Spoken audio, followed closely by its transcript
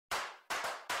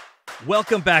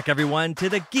Welcome back, everyone, to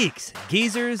the Geeks,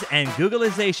 Geezers, and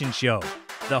Googleization Show,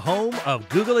 the home of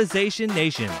Googleization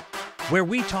Nation, where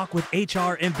we talk with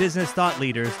HR and business thought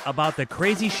leaders about the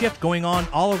crazy shift going on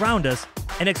all around us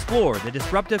and explore the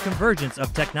disruptive convergence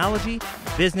of technology,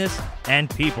 business,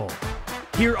 and people.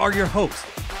 Here are your hosts,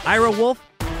 Ira Wolf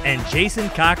and Jason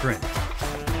Cochran.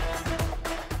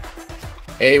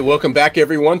 Hey, welcome back,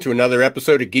 everyone, to another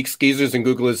episode of Geeks, Geezers, and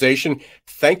Googleization.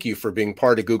 Thank you for being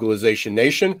part of Googleization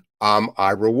Nation. I'm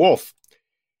Ira Wolf.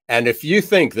 And if you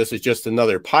think this is just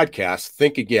another podcast,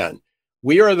 think again.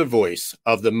 We are the voice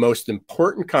of the most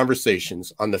important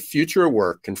conversations on the future of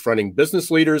work confronting business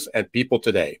leaders and people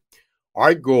today.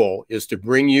 Our goal is to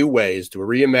bring you ways to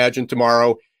reimagine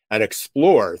tomorrow and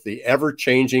explore the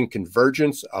ever-changing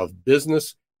convergence of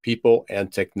business, people,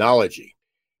 and technology.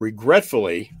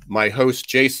 Regretfully, my host,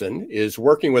 Jason, is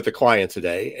working with a client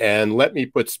today, and let me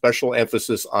put special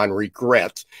emphasis on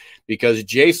regret because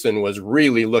Jason was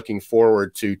really looking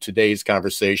forward to today's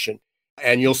conversation,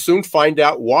 and you'll soon find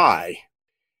out why.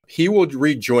 He will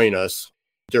rejoin us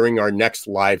during our next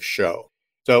live show.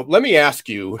 So let me ask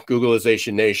you,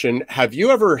 Googleization Nation, have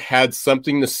you ever had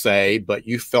something to say, but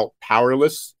you felt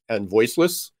powerless and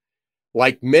voiceless?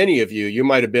 Like many of you, you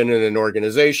might have been in an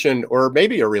organization or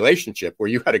maybe a relationship where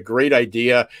you had a great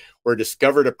idea or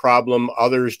discovered a problem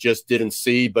others just didn't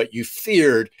see, but you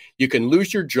feared you can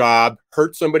lose your job,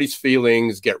 hurt somebody's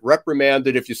feelings, get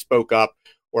reprimanded if you spoke up,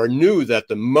 or knew that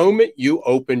the moment you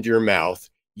opened your mouth,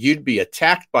 you'd be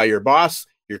attacked by your boss,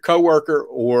 your coworker,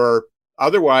 or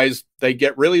otherwise they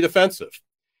get really defensive.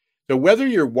 So whether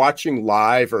you're watching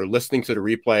live or listening to the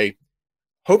replay,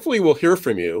 hopefully we'll hear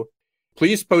from you.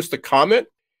 Please post a comment,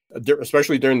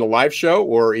 especially during the live show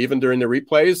or even during the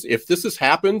replays, if this has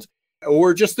happened,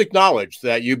 or just acknowledge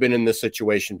that you've been in this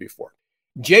situation before.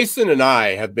 Jason and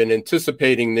I have been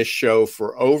anticipating this show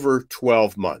for over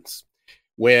 12 months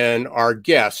when our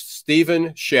guest,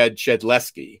 Stephen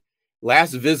Shedletzky,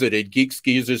 last visited Geeks,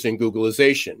 Geezers, and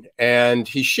Googleization, and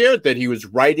he shared that he was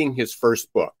writing his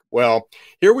first book. Well,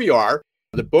 here we are.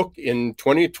 The book in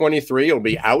 2023, it'll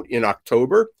be out in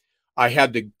October. I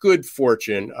had the good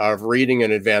fortune of reading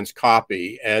an advanced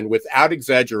copy, and without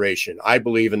exaggeration, I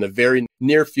believe in the very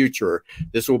near future,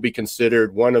 this will be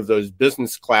considered one of those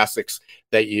business classics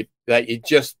that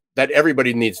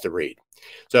everybody needs to read.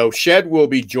 So Shed will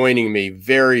be joining me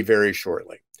very, very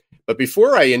shortly. But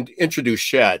before I introduce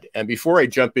Shed and before I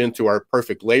jump into our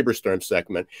perfect labor storm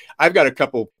segment, I've got a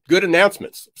couple good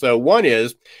announcements. So one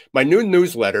is my new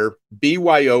newsletter,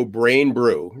 BYO Brain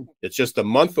Brew. It's just a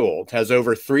month old, has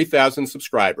over 3,000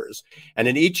 subscribers. And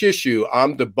in each issue,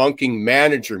 I'm debunking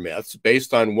manager myths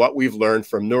based on what we've learned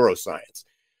from neuroscience,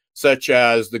 such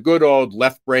as the good old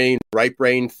left brain, right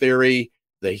brain theory,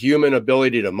 the human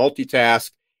ability to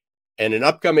multitask. And an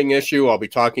upcoming issue, I'll be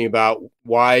talking about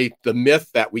why the myth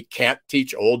that we can't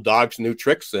teach old dogs new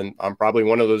tricks, and I'm probably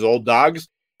one of those old dogs,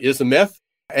 is a myth.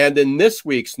 And in this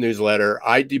week's newsletter,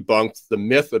 I debunked the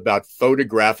myth about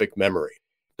photographic memory.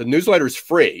 The newsletter is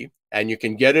free, and you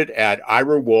can get it at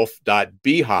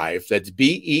irawolf.beehive. That's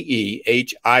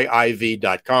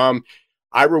BEEHIIV.com,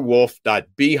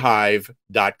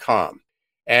 irawolf.beehive.com.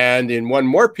 And in one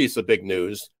more piece of big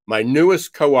news, my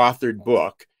newest co-authored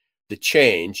book, The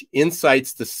Change,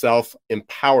 Insights to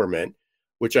Self-Empowerment,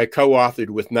 which I co-authored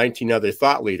with 19 other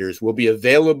thought leaders, will be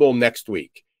available next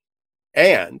week.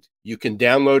 And you can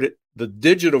download it, the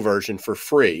digital version, for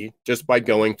free just by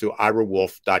going to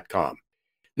irawolf.com.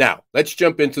 Now, let's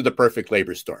jump into the perfect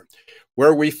labor storm,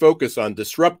 where we focus on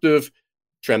disruptive,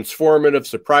 transformative,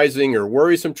 surprising, or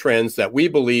worrisome trends that we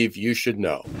believe you should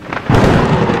know.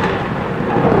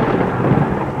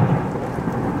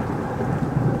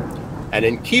 And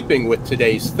in keeping with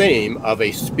today's theme of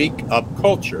a speak-up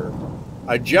culture,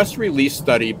 a just-released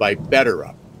study by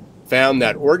BetterUp found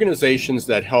that organizations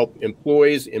that help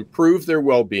employees improve their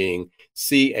well-being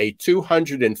see a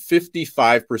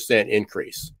 255%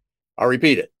 increase. I'll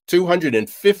repeat it,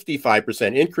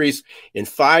 255% increase in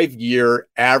 5-year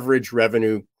average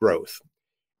revenue growth,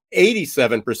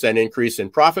 87% increase in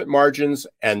profit margins,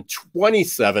 and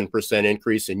 27%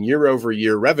 increase in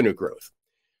year-over-year revenue growth.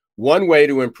 One way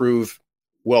to improve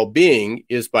well-being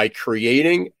is by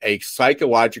creating a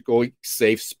psychologically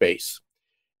safe space.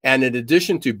 And in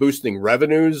addition to boosting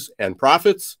revenues and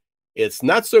profits, it's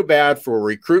not so bad for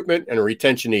recruitment and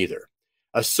retention either.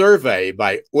 A survey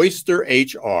by Oyster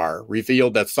HR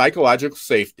revealed that psychological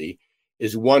safety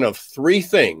is one of 3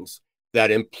 things that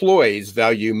employees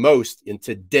value most in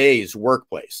today's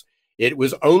workplace. It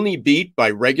was only beat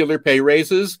by regular pay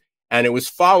raises, and it was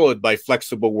followed by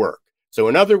flexible work. So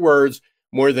in other words,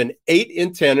 more than 8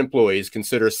 in 10 employees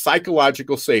consider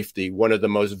psychological safety one of the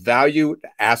most valued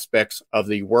aspects of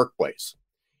the workplace.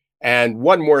 And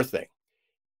one more thing,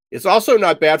 it's also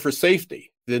not bad for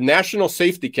safety. The National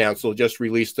Safety Council just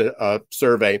released a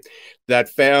survey that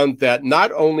found that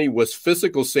not only was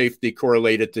physical safety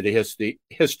correlated to the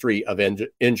history of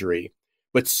injury,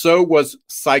 but so was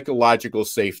psychological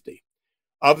safety.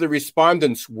 Of the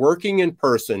respondents working in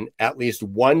person at least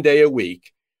one day a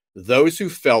week, those who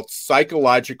felt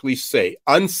psychologically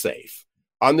unsafe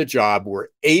on the job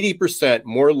were 80%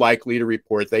 more likely to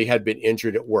report they had been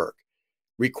injured at work,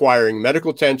 requiring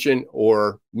medical attention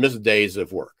or missed days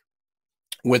of work.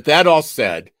 With that all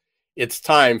said, it's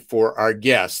time for our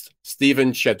guest,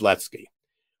 Stephen Shedletzky,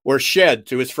 or Shed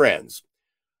to his friends.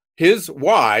 His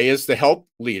why is to help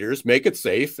leaders make it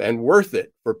safe and worth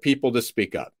it for people to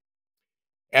speak up.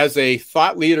 As a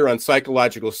thought leader on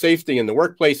psychological safety in the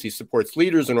workplace, he supports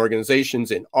leaders and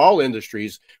organizations in all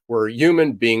industries where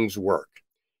human beings work.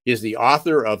 He is the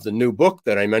author of the new book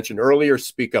that I mentioned earlier,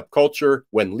 Speak Up Culture.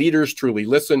 When Leaders Truly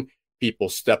Listen, People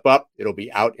Step Up. It'll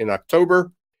be out in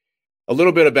October. A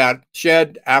little bit about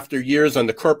Shed. After years on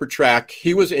the corporate track,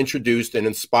 he was introduced and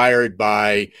inspired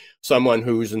by someone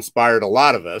who's inspired a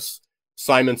lot of us,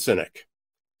 Simon Sinek.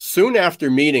 Soon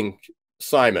after meeting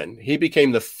Simon, he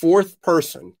became the 4th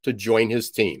person to join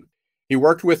his team. He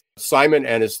worked with Simon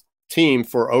and his team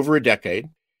for over a decade,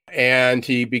 and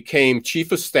he became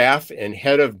chief of staff and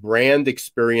head of brand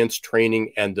experience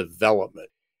training and development,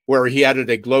 where he added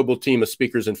a global team of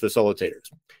speakers and facilitators.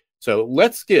 So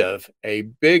let's give a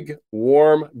big,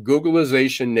 warm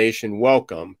Googleization Nation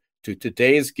welcome to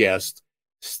today's guest,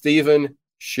 Stephen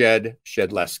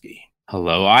Shedletzky.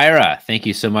 Hello, Ira. Thank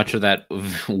you so much for that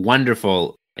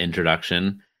wonderful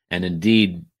introduction. And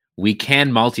indeed, we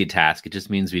can multitask. It just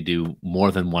means we do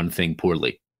more than one thing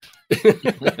poorly.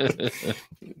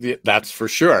 That's for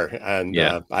sure. And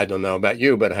yeah. I don't know about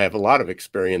you, but I have a lot of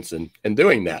experience in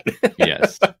doing that.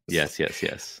 Yes.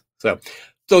 So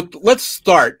let's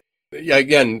start.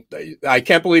 Again, I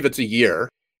can't believe it's a year.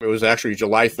 It was actually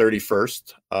July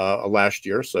 31st last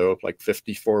year. So like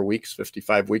 55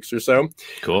 weeks or so.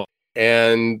 Cool.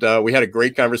 And we had a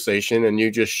great conversation, and you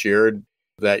just shared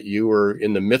that you were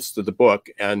in the midst of the book.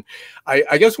 And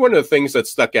I guess one of the things that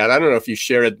stuck out, I don't know if you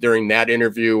shared it during that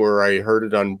interview or I heard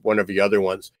it on one of the other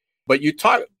ones, but you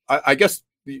talked, I guess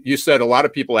you said a lot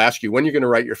of people ask you, when you're going to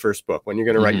write your first book, when you're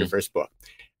going to write your first book.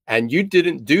 And you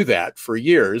didn't do that for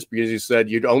years because you said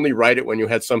you'd only write it when you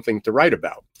had something to write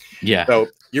about. Yeah. So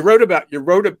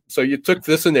so you took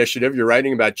this initiative, you're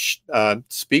writing about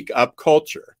speak up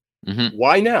culture.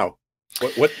 Why now?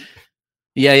 What?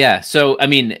 Yeah. So, I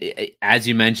mean, as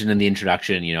you mentioned in the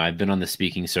introduction, I've been on the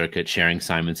speaking circuit sharing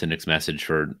Simon Sinek's message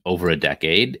for over a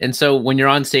decade. And so when you're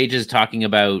on stages talking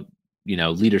about,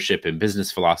 leadership and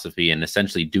business philosophy and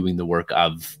essentially doing the work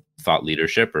of thought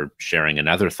leadership or sharing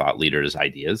another thought leader's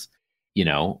ideas,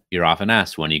 you're often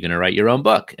asked, when are you going to write your own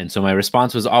book? And so my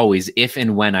response was always, if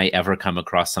and when I ever come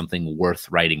across something worth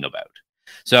writing about.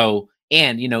 So,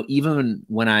 and, even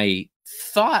when I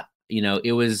thought,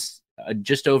 it was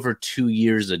just over 2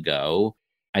 years ago,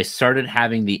 I started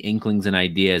having the inklings and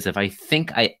ideas if I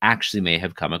think I actually may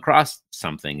have come across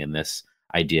something in this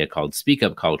idea called speak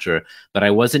up culture, but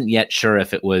I wasn't yet sure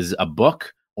if it was a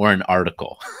book or an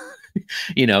article,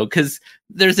 because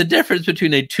there's a difference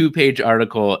between a 2-page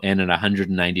article and an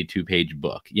 192-page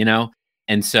book,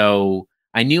 And so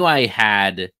I knew I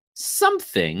had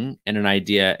something and an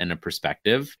idea and a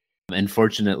perspective. And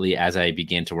fortunately, as I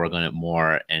began to work on it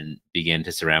more and began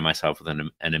to surround myself with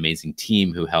an amazing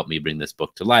team who helped me bring this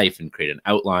book to life and create an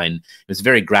outline, it was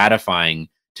very gratifying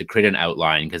to create an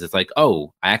outline because it's like,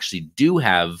 oh, I actually do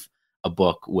have a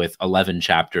book with 11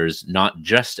 chapters, not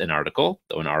just an article,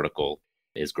 though an article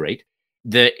is great.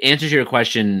 The answer to your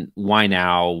question, why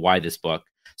now, why this book?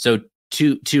 So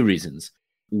two reasons.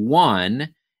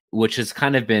 One, which has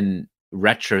kind of been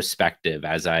retrospective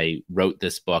as I wrote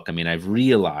this book. I mean, I've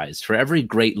realized for every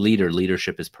great leader,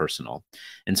 leadership is personal.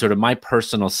 And sort of my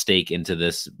personal stake into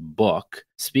this book,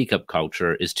 Speak Up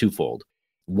Culture, is twofold.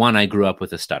 One, I grew up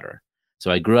with a stutter.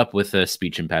 So I grew up with a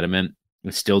speech impediment. I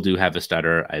still do have a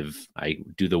stutter. I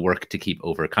do the work to keep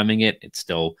overcoming it. It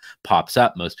still pops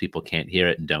up. Most people can't hear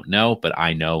it and don't know, but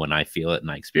I know and I feel it and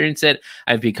I experience it.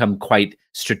 I've become quite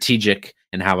strategic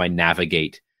in how I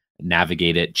navigate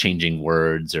it, changing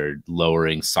words or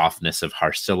lowering softness of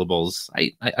harsh syllables.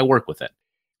 I work with it.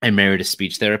 I married a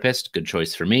speech therapist. Good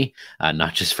choice for me,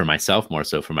 not just for myself, more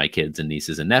so for my kids and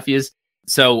nieces and nephews.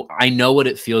 So I know what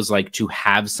it feels like to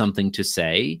have something to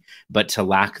say, but to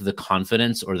lack the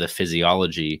confidence or the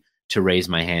physiology to raise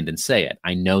my hand and say it.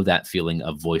 I know that feeling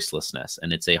of voicelessness,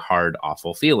 and it's a hard,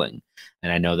 awful feeling.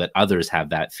 And I know that others have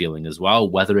that feeling as well,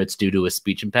 whether it's due to a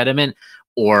speech impediment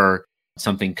or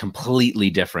something completely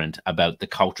different about the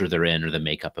culture they're in or the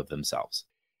makeup of themselves.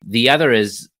 The other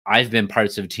is I've been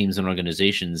parts of teams and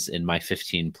organizations in my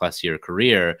 15 plus year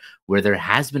career where there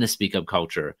has been a speak up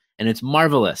culture, and it's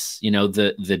marvelous. You know,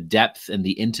 the depth and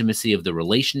the intimacy of the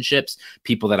relationships,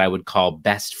 people that I would call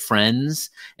best friends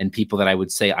and people that I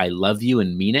would say, I love you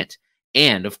and mean it.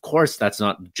 And of course, that's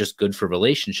not just good for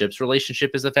relationships.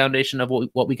 Relationship is the foundation of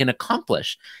what we can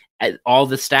accomplish. All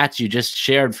the stats you just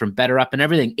shared from Better Up and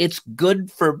everything, it's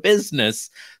good for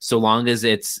business so long as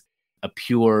it's a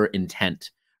pure intent,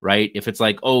 right? If it's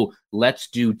like, oh, let's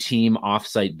do team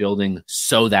offsite building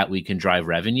so that we can drive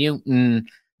revenue,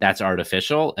 that's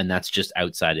artificial, and that's just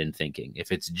outside in thinking.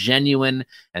 If it's genuine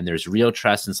and there's real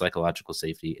trust and psychological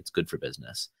safety, it's good for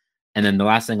business. And then the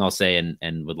last thing I'll say,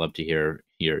 and would love to hear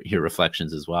your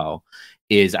reflections as well,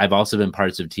 is I've also been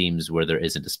parts of teams where there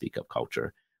isn't a speak up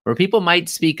culture, where people might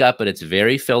speak up, but it's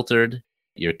very filtered.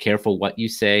 You're careful what you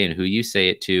say and who you say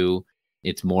it to.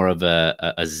 It's more of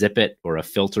a zip it or a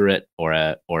filter it or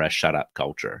a shut up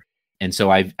culture. And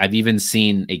so I've even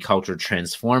seen a culture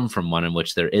transform from one in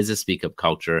which there is a speak up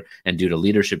culture, and due to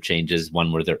leadership changes,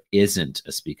 one where there isn't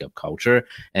a speak up culture.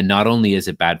 And not only is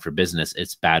it bad for business,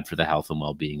 it's bad for the health and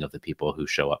well-being of the people who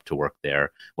show up to work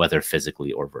there, whether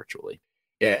physically or virtually.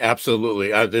 Yeah, absolutely.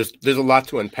 There's a lot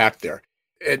to unpack there.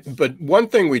 But one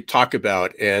thing we talk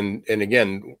about, and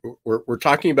again, we're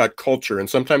talking about culture, and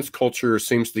sometimes culture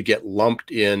seems to get lumped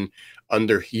in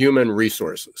under human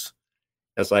resources.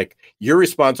 It's like, you're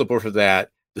responsible for that.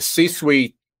 The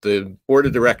C-suite, the board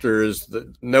of directors,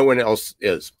 no one else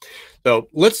is. So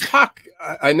let's talk.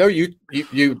 I know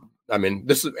I mean,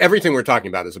 this is everything we're talking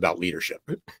about is about leadership.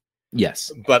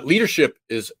 Yes. But leadership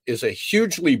is a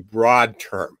hugely broad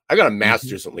term. I got a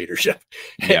master's in leadership.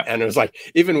 Yeah. And it was like,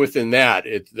 even within that,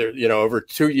 over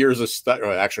 2 years of study,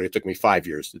 or actually it took me 5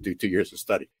 years to do 2 years of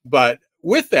study. But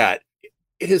with that,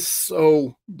 it is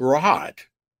so broad.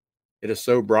 It is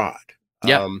so broad.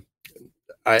 Yeah.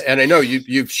 And I know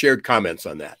you've shared comments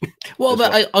on that. Well,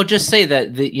 but I'll just say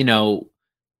that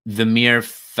the mere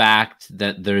fact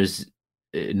that there's,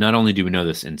 not only do we know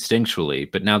this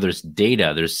instinctually, but now there's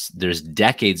data, there's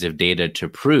decades of data to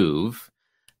prove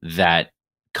that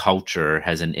culture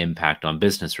has an impact on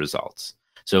business results.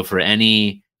 So for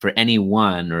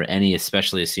anyone or any,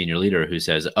 especially a senior leader who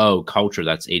says, oh, culture,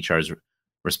 that's HR's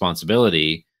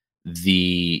responsibility,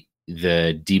 the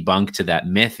debunk to that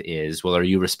myth is, well, are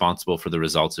you responsible for the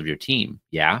results of your team?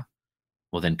 Yeah.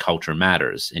 Well, then culture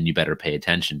matters, and you better pay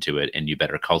attention to it, and you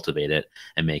better cultivate it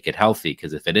and make it healthy.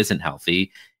 Because if it isn't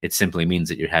healthy, it simply means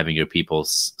that you're having your people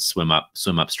swim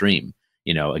upstream,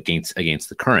 against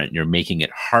the current. You're making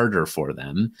it harder for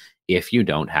them if you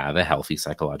don't have a healthy,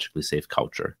 psychologically safe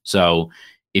culture. So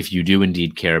if you do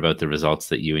indeed care about the results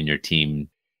that you and your team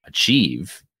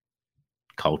achieve,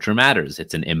 culture matters.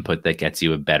 It's an input that gets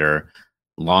you a better,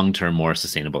 long-term, more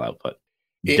sustainable output.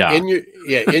 In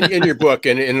your book,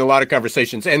 and in a lot of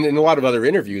conversations, and in a lot of other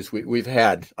interviews we've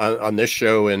had on this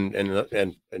show, and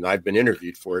I've been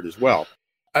interviewed for it as well.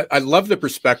 I love the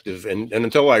perspective, and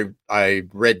until I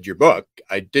read your book,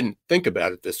 I didn't think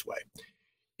about it this way.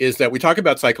 Is that we talk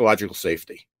about psychological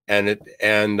safety, and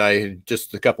I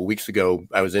just a couple of weeks ago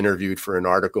I was interviewed for an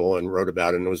article and wrote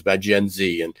about it, and it was about Gen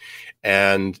Z,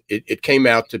 and it came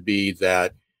out to be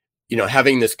that,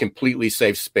 having this completely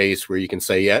safe space where you can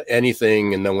say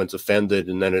anything and no one's offended,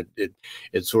 and then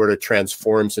it sort of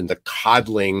transforms into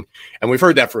coddling. And we've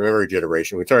heard that from every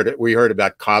generation. We heard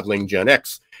about coddling Gen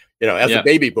X. As a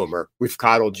baby boomer, we've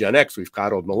coddled Gen X, we've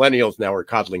coddled millennials, now we're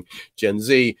coddling Gen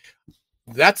Z.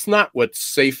 That's not what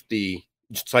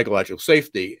psychological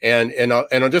safety. And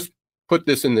I'll just put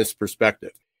this in this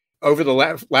perspective. Over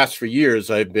the last few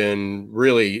years, I've been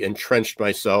really entrenched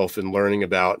myself in learning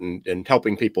about and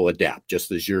helping people adapt, just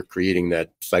as you're creating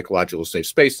that psychological safe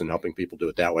space and helping people do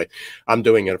it that way. I'm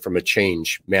doing it from a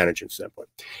change management standpoint.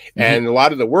 Mm-hmm. And a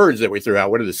lot of the words that we threw out,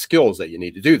 what are the skills that you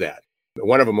need to do that?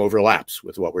 One of them overlaps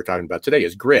with what we're talking about today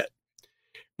is grit.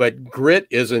 But grit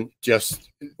isn't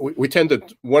just, we tend to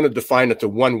want to define it to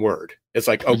one word. It's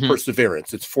like,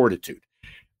 perseverance, it's fortitude.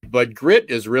 But grit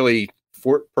is really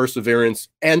for perseverance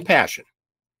and passion.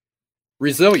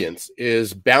 Resilience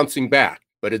is bouncing back,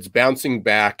 but it's bouncing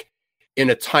back in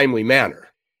a timely manner.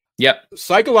 Yep.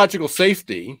 Psychological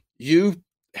safety, you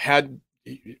have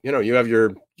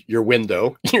your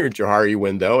window, your Johari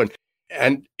window,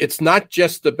 and it's not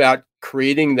just about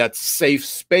creating that safe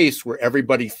space where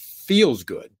everybody feels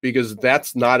good, because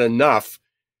that's not enough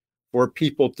for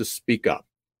people to speak up.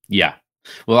 Yeah.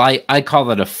 Well, I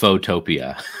call it a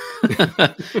photopia,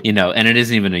 and it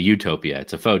isn't even a utopia.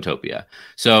 It's a photopia.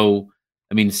 So,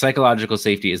 I mean, psychological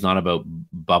safety is not about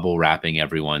bubble wrapping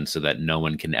everyone so that no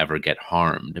one can ever get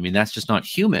harmed. I mean, that's just not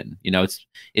human.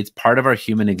 It's part of our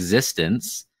human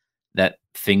existence that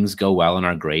things go well and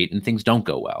are great and things don't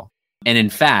go well. And in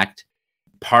fact,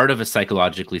 part of a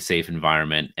psychologically safe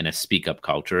environment and a speak up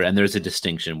culture, and there's a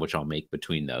distinction which I'll make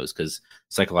between those, because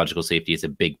psychological safety is a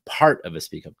big part of a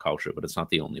speak up culture, but it's not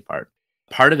the only part.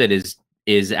 Part of it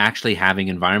is actually having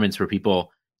environments where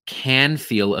people can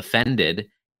feel offended,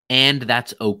 and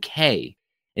that's okay.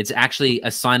 It's actually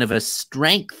a sign of a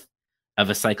strength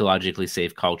of a psychologically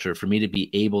safe culture for me to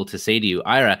be able to say to you,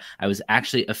 Ira, I was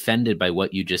actually offended by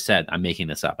what you just said. I'm making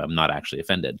this up. I'm not actually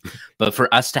offended. But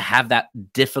for us to have that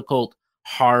difficult,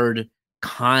 hard,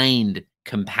 kind,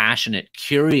 compassionate,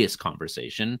 curious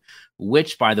conversation,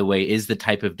 which, by the way, is the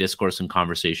type of discourse and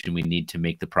conversation we need to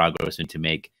make the progress and to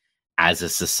make as a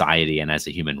society and as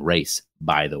a human race,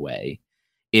 by the way,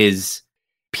 is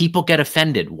people get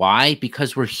offended. Why?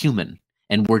 Because we're human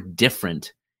and we're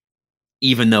different.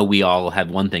 Even though we all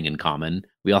have one thing in common,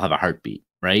 we all have a heartbeat,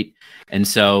 right? And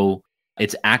so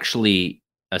it's actually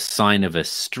a sign of a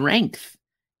strength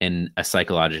in a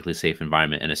psychologically safe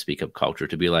environment and a speak up culture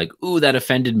to be like, ooh, that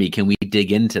offended me. Can we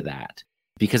dig into that?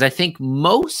 Because I think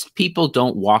most people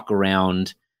don't walk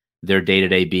around their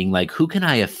day-to-day being like, who can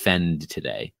I offend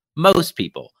today? Most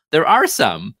people. There are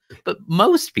some, but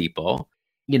most people,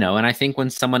 and I think when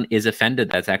someone is offended,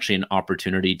 that's actually an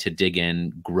opportunity to dig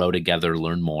in, grow together,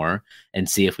 learn more, and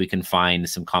see if we can find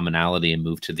some commonality and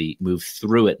move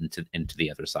through it into the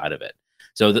other side of it.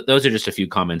 So those are just a few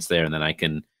comments there, and then I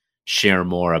can share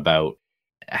more about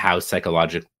how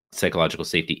psychological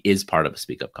safety is part of a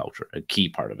speak up culture, a key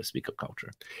part of a speak up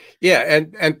culture. Yeah,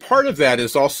 and part of that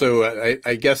is also,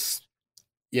 I guess,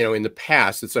 in the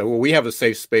past, it's we have a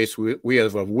safe space. We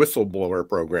have a whistleblower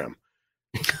program.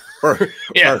 or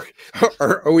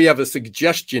we have a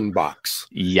suggestion box.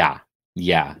 Yeah.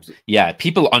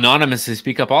 People anonymously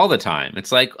speak up all the time.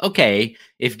 It's like, okay,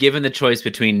 if given the choice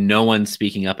between no one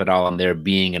speaking up at all and there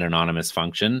being an anonymous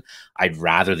function, I'd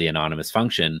rather the anonymous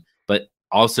function. But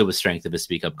also a strength of a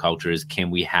speak up culture is,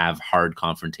 can we have hard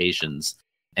confrontations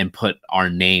and put our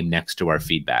name next to our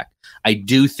feedback? I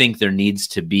do think there needs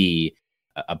to be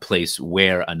a place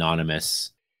where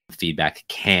anonymous feedback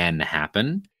can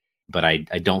happen. But I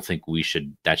don't think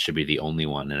that should be the only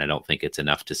one. And I don't think it's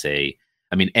enough to say,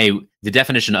 I mean, the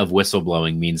definition of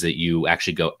whistleblowing means that you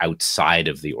actually go outside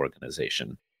of the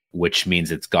organization, which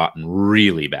means it's gotten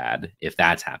really bad if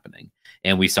that's happening.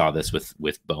 And we saw this with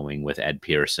Boeing, with Ed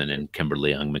Pearson and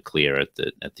Kimberly Young McClear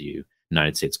at the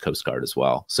United States Coast Guard as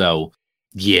well. So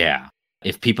yeah,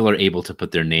 if people are able to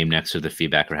put their name next to the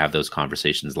feedback or have those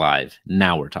conversations live,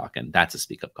 now we're talking. That's a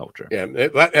speak up culture. Yeah,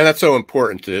 and that's so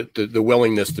important, the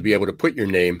willingness to be able to put your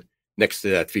name next to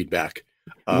that feedback.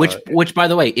 Which, by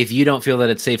the way, if you don't feel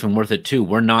that it's safe and worth it too,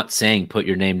 we're not saying put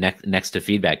your name next to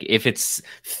feedback. If it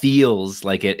feels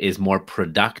like it is more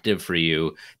productive for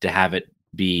you to have it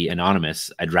be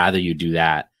anonymous, I'd rather you do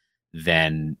that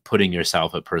than putting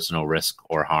yourself at personal risk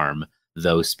or harm,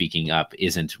 though speaking up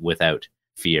isn't without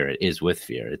fear. It is with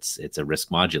fear. It's a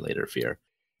risk modulator, fear.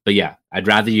 But yeah, I'd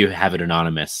rather you have it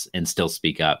anonymous and still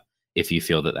speak up if you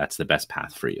feel that that's the best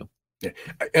path for you. Yeah.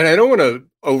 And I don't want to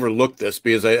overlook this,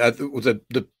 because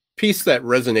the piece that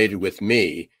resonated with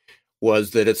me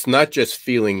was that it's not just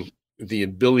feeling the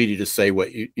ability to say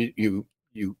what you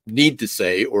need to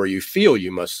say or you feel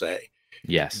you must say.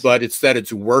 Yes. But it's that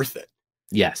it's worth it.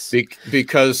 Yes.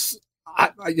 Because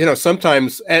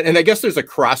sometimes, and I guess there's a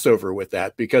crossover with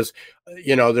that, because,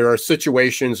 there are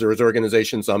situations, there's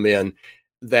organizations I'm in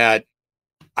that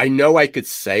I know I could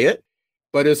say it,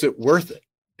 but is it worth it?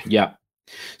 Yeah.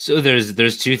 So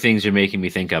there's two things you're making me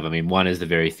think of. I mean, one is the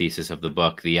very thesis of the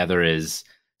book. The other is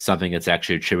something that's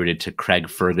actually attributed to Craig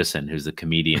Ferguson, who's the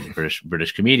comedian,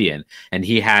 British comedian. And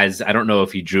he has, I don't know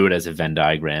if he drew it as a Venn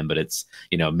diagram, but it's,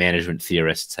 management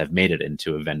theorists have made it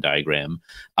into a Venn diagram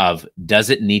of, does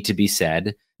it need to be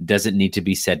said? Does it need to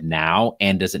be said now?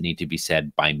 And does it need to be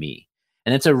said by me?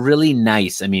 And it's a really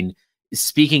nice,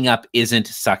 speaking up isn't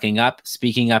sucking up.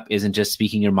 Speaking up isn't just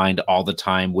speaking your mind all the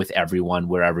time with everyone,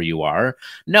 wherever you are.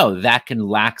 No, that can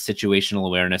lack situational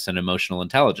awareness and emotional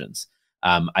intelligence.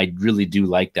 I really do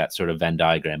like that sort of Venn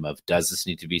diagram of, does this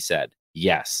need to be said?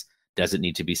 Yes. Does it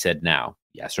need to be said now?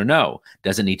 Yes or no?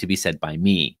 Does it need to be said by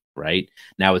me? Right?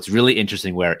 Now, it's really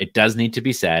interesting where it does need to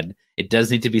be said. It does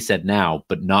need to be said now,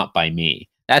 but not by me.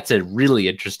 That's a really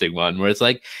interesting one where it's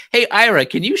like, hey, Ira,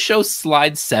 can you show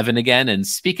slide 7 again and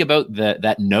speak about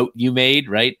that note you made,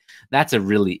 right? that's a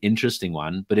really interesting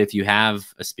one. But if you have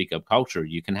a speak up culture,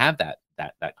 you can have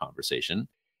that conversation.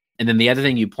 And then the other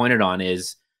thing you pointed on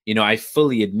is, I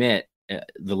fully admit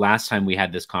the last time we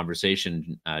had this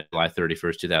conversation, July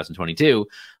 31st, 2022,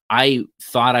 I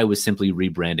thought I was simply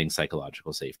rebranding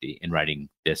psychological safety in writing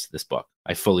this book.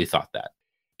 I fully thought that.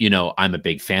 I'm a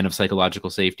big fan of psychological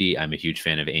safety. I'm a huge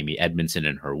fan of Amy Edmondson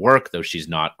and her work, though she's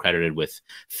not credited with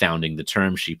founding the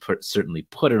term. She certainly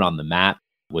put it on the map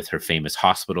with her famous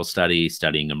hospital study,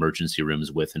 studying emergency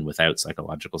rooms with and without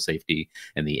psychological safety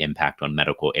and the impact on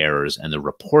medical errors and the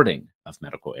reporting of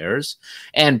medical errors.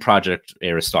 And Project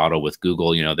Aristotle with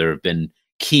Google, there have been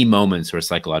key moments where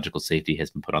psychological safety has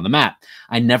been put on the map.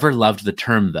 I never loved the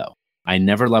term, though. I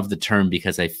never loved the term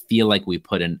because I feel like we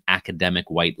put an academic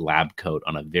white lab coat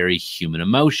on a very human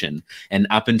emotion. And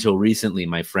up until recently,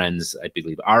 my friends, I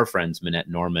believe our friends, Minette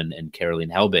Norman and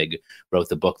Caroline Helbig, wrote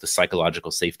the book, The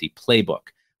Psychological Safety Playbook,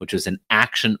 which was an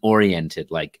action-oriented,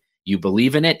 like, you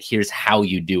believe in it, here's how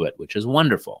you do it, which is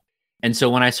wonderful. And so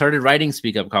when I started writing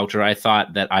Speak Up Culture, I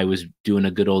thought that I was doing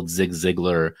a good old Zig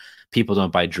Ziglar, people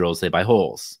don't buy drills, they buy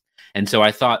holes. And so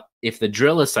I thought, if the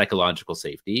drill is psychological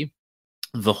safety,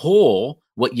 the whole,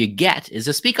 what you get is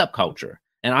a speak up culture.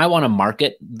 And I want to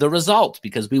market the result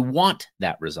because we want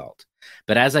that result.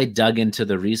 But as I dug into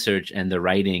the research and the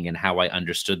writing and how I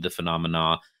understood the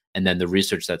phenomena and then the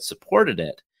research that supported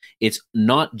it, it's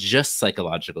not just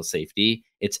psychological safety.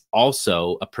 It's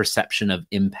also a perception of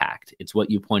impact. It's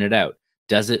what you pointed out.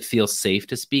 Does it feel safe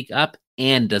to speak up?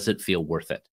 And does it feel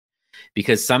worth it?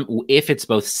 Because if it's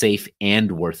both safe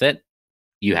and worth it,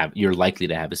 you're likely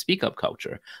to have a speak up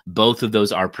culture. Both of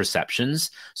those are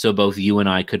perceptions. So both you and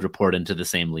I could report into the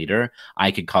same leader. I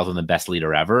could call them the best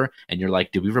leader ever. And you're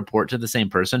like, do we report to the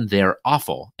same person? They're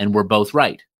awful. And we're both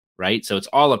right? So it's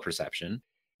all a perception.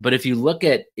 But if you look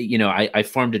at, I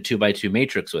formed a 2x2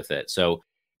 matrix with it. So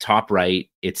top right,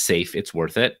 it's safe, it's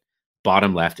worth it.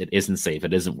 Bottom left, it isn't safe,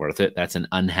 it isn't worth it. That's an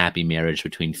unhappy marriage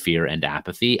between fear and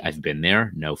apathy. I've been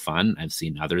there, no fun. I've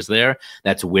seen others there.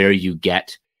 That's where you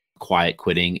get quiet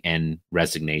quitting and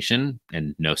resignation,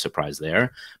 and no surprise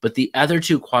there. But the other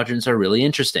two quadrants are really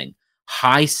interesting.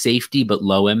 High safety but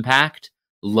low impact,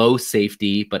 low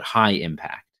safety but high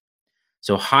impact.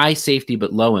 So high safety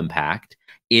but low impact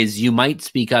is you might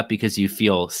speak up because you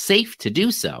feel safe to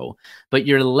do so, but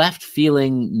you're left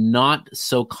feeling not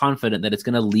so confident that it's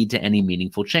going to lead to any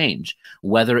meaningful change,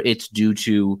 whether it's due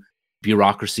to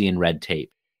bureaucracy and red tape,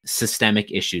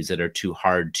 systemic issues that are too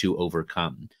hard to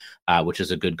overcome, which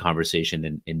is a good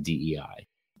conversation in DEI,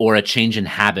 or a change in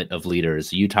habit of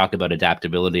leaders. You talk about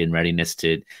adaptability and readiness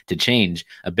to change.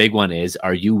 A big one is,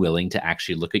 are you willing to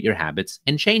actually look at your habits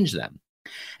and change them?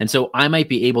 And so I might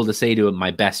be able to say to my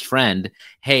best friend,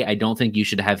 hey, I don't think you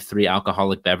should have 3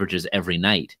 alcoholic beverages every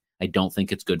night. I don't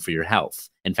think it's good for your health.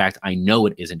 In fact, I know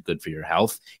it isn't good for your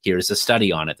health. Here's a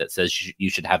study on it that says you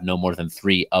should have no more than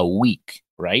 3 a week,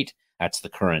 right? That's the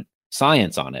current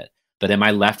science on it. But am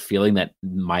I left feeling that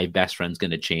my best friend's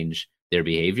going to change their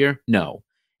behavior? No.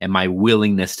 And my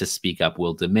willingness to speak up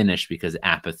will diminish because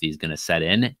apathy is going to set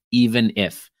in, even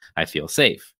if I feel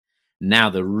safe. Now,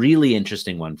 the really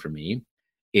interesting one for me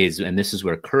is, and this is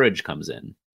where courage comes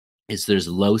in, is there's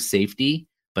low safety,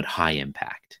 but high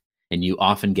impact. And you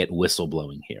often get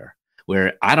whistleblowing here,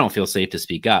 where I don't feel safe to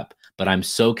speak up, but I'm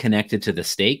so connected to the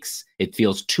stakes, it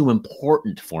feels too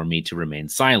important for me to remain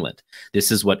silent.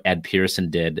 This is what Ed Pearson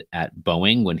did at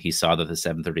Boeing when he saw that the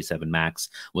 737 MAX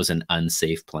was an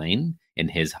unsafe plane. In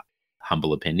his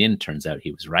humble opinion, turns out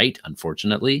he was right,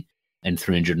 unfortunately. And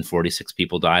 346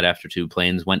 people died after 2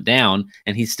 planes went down,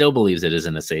 and he still believes it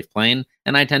isn't a safe plane,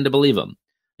 and I tend to believe him.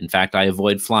 In fact, I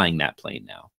avoid flying that plane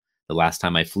now. The last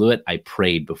time I flew it, I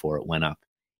prayed before it went up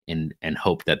and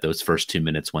hoped that those first 2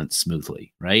 minutes went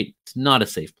smoothly, right? It's not a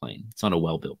safe plane. It's not a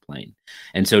well-built plane.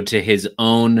 And so to his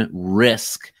own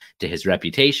risk, to his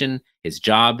reputation, his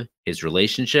job, his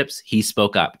relationships, he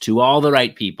spoke up to all the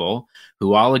right people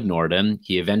who all ignored him.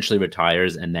 He eventually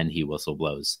retires, and then he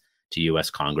whistleblows to U.S.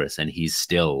 Congress, and he's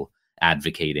still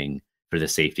advocating for the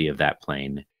safety of that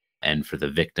plane and for the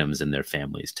victims and their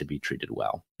families to be treated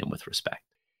well and with respect.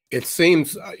 It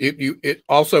seems it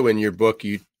also in your book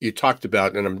you talked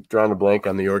about, and I'm drawing a blank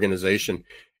on the organization.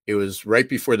 It was right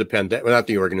before the pandemic, well, not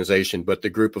the organization, but the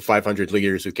group of 500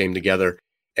 leaders who came together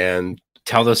and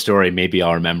tell the story. Maybe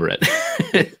I'll remember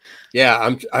it. Yeah,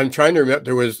 I'm trying to remember.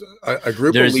 There was a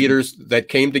group of leaders that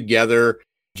came together.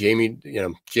 Jamie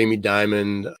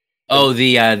Dimon. Oh,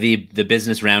 the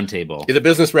business roundtable. The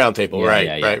business roundtable,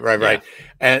 yeah, right.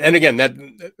 And again,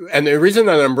 the reason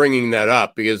that I'm bringing that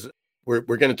up, because we're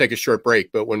going to take a short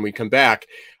break, but when we come back,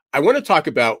 I want to talk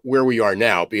about where we are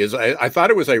now, because I thought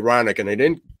it was ironic, and I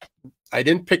didn't I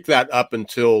didn't pick that up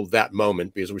until that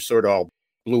moment, because we sort of all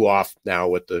blew off now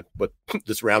what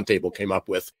this roundtable came up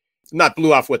with. Not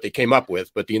blew off what they came up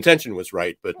with, but the intention was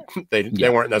right, but they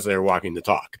weren't necessarily walking the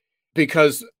talk.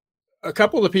 Because a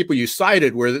couple of the people you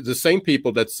cited were the same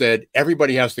people that said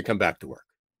everybody has to come back to work.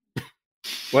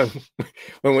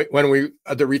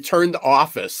 The return to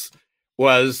office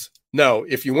was, no,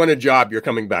 if you want a job, you're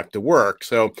coming back to work.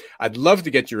 So I'd love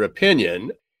to get your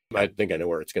opinion. I think I know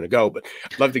where it's going to go, but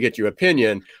I'd love to get your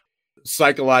opinion.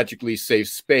 Psychologically safe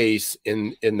space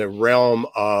in the realm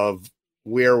of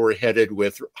where we're headed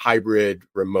with hybrid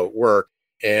remote work.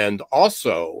 And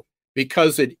also,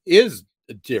 because it is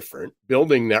different,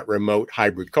 building that remote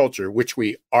hybrid culture, which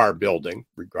we are building,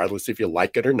 regardless if you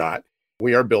like it or not,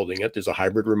 we are building it. There's a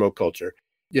hybrid remote culture.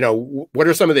 What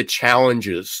are some of the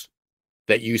challenges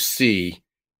that you see,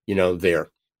 there?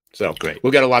 So great.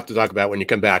 We'll get a lot to talk about when you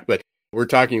come back, but we're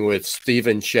talking with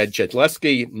Stephen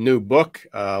Shedletzky, new book.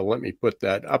 Let me put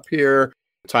that up here.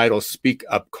 Title, Speak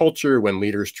Up Culture: When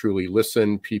Leaders Truly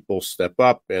Listen, People Step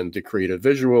Up. And to create a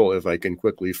visual, if I can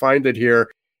quickly find it here,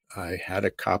 I had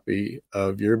a copy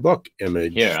of your book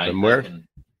image here, somewhere.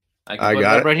 I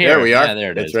got it right here. There we are. Yeah,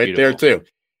 there it is. It's right there too.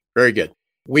 Very good.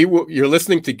 You're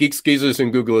listening to Geeks, Geezers,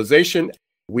 and Googlization.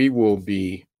 We will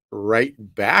be right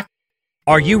back.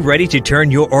 Are you ready to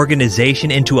turn your organization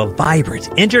into a vibrant,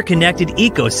 interconnected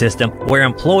ecosystem where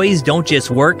employees don't just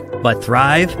work, but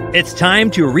thrive? It's time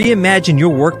to reimagine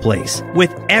your workplace,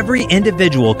 with every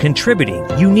individual contributing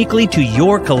uniquely to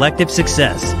your collective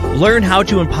success. Learn how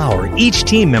to empower each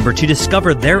team member to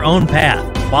discover their own path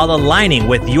while aligning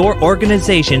with your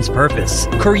organization's purpose.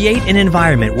 Create an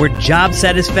environment where job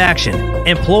satisfaction,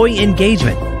 employee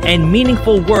engagement, and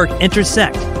meaningful work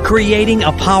intersect, creating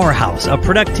a powerhouse of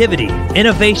productivity,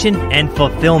 innovation, and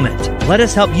fulfillment. Let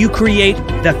us help you create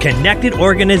the connected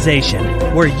organization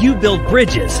where you build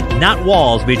bridges, not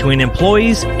walls, between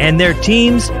employees and their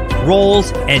teams,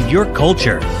 roles, and your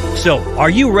culture. So,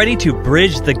 are you ready to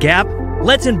bridge the gap?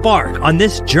 Let's embark on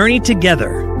this journey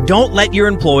together. Don't let your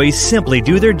employees simply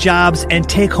do their jobs and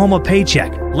take home a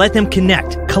paycheck. Let them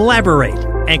connect, collaborate,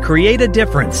 and create a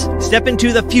difference. Step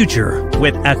into the future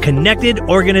with a connected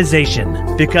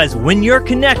organization, because when you're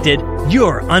connected,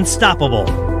 you're unstoppable.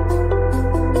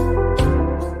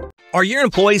 Are your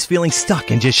employees feeling stuck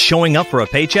and just showing up for a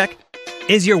paycheck?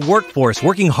 Is your workforce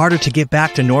working harder to get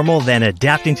back to normal than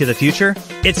adapting to the future?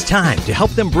 It's time to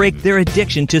help them break their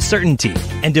addiction to certainty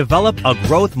and develop a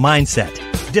growth mindset.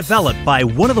 Developed by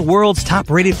one of the world's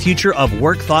top-rated future of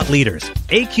work thought leaders,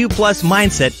 AQ Plus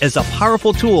Mindset is a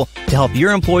powerful tool to help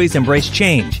your employees embrace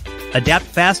change, adapt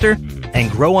faster, and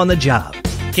grow on the job.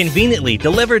 Conveniently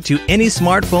delivered to any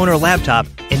smartphone or laptop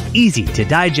in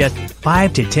easy-to-digest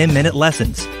 5 to 10-minute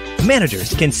lessons.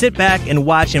 Managers can sit back and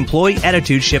watch employee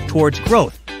attitude shift towards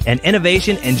growth and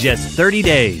innovation in just 30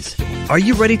 days. Are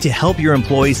you ready to help your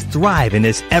employees thrive in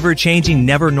this ever-changing,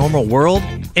 never-normal world?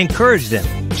 Encourage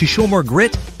them to show more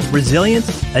grit,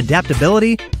 resilience,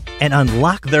 adaptability, and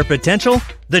unlock their potential?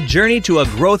 The journey to a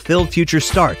growth-filled future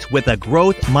starts with a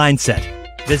growth mindset.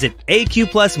 Visit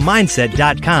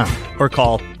aqplusmindset.com or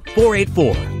call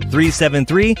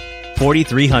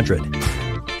 484-373-4300.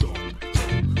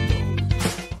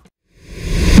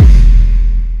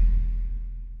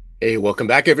 Hey, welcome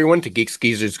back, everyone, to Geeks,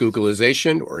 Geezers,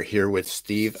 Googlization. We're here with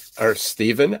Stephen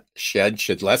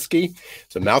Shedletzky.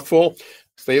 It's a mouthful.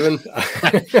 Stephen.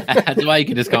 That's why you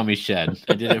can just call me Shed.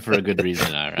 I did it for a good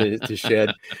reason. All right. To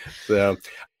Shed. So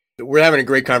we're having a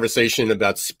great conversation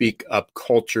about speak up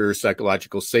culture,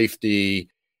 psychological safety.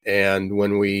 And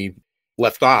when we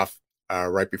left off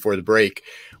right before the break,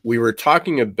 we were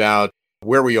talking about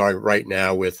where we are right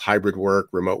now with hybrid work,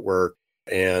 remote work,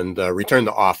 and return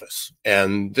to office.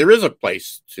 And there is a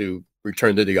place to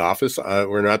return to the office.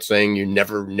 We're not saying you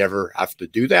never have to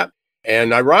do that.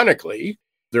 And ironically,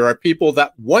 there are people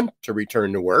that want to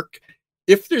return to work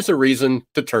if there's a reason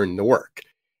to turn to work.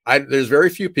 There's very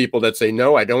few people that say,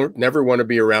 no, I don't never want to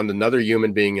be around another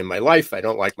human being in my life. I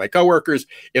don't like my coworkers.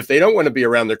 If they don't want to be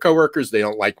around their coworkers, they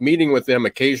don't like meeting with them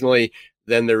occasionally,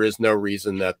 then there is no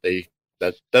reason that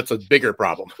that's a bigger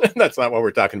problem. That's not what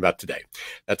we're talking about today.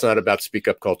 That's not about speak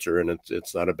up culture, and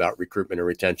it's not about recruitment and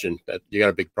retention. That you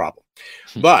got a big problem,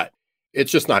 but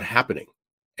it's just not happening.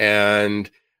 And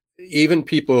even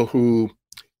people who,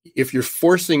 if you're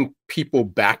forcing people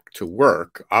back to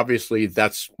work, obviously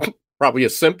that's probably a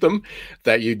symptom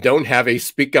that you don't have a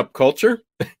speak up culture,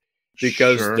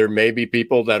 because there may be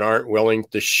people that aren't willing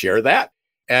to share that.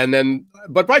 And then,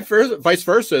 but vice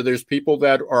versa, there's people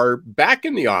that are back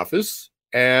in the office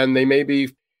and they may be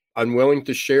unwilling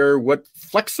to share what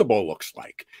flexible looks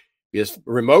like. Because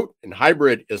remote and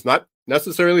hybrid is not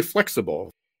necessarily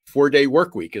flexible. 4-day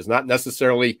work week is not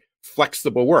necessarily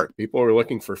flexible work. People are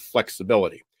looking for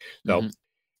flexibility. So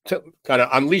to kind of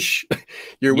unleash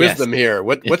your wisdom here.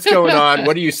 What's going on?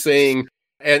 What are you seeing?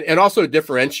 And also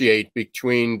differentiate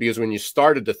between, because when you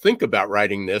started to think about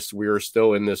writing this, we were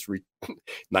still in this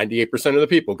 98% of the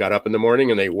people got up in the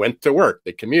morning and they went to work.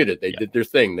 They commuted. They did their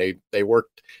thing. They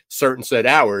worked certain set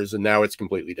hours, and now it's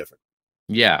completely different.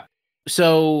 Yeah.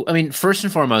 So, I mean, first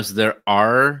and foremost, there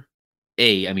are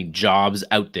jobs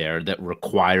out there that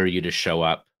require you to show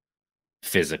up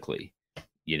physically.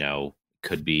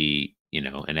 Could be, in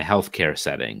a healthcare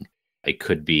setting. It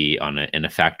could be in a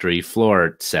factory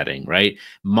floor setting, right?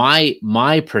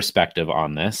 My perspective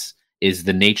on this is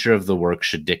the nature of the work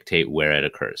should dictate where it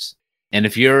occurs. And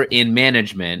if you're in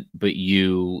management, but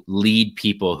you lead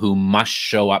people who must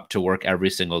show up to work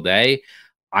every single day,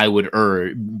 I would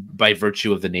urge, by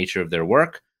virtue of the nature of their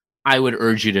work, I would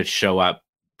urge you to show up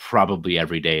probably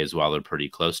every day as well, or pretty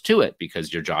close to it,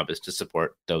 because your job is to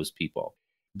support those people.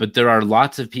 But there are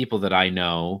lots of people that I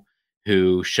know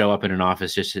who show up in an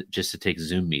office just to take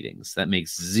Zoom meetings. That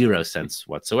makes zero sense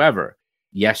whatsoever.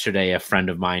 Yesterday, a friend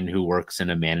of mine who works in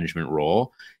a management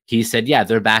role, he said, yeah,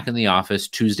 they're back in the office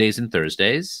Tuesdays and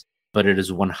Thursdays, but it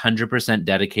is 100%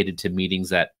 dedicated to meetings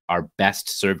that are best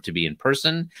served to be in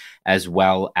person, as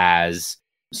well as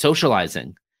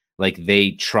socializing. Like,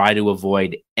 they try to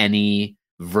avoid any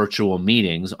virtual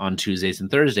meetings on Tuesdays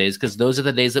and Thursdays, because those are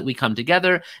the days that we come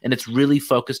together, and it's really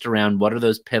focused around what are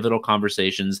those pivotal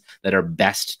conversations that are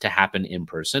best to happen in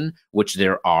person, which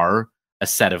there are a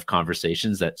set of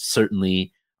conversations that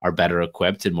certainly are better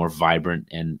equipped and more vibrant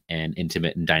and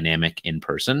intimate and dynamic in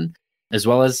person, as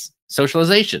well as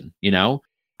socialization.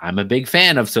 I'm a big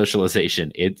fan of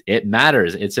socialization. It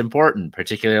matters. It's important,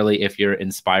 particularly if you're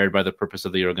inspired by the purpose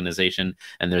of the organization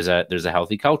and there's a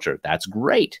healthy culture. That's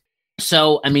great.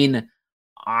 So, I mean,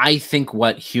 I think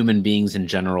what human beings in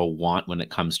general want when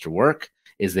it comes to work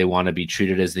is they want to be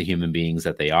treated as the human beings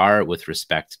that they are, with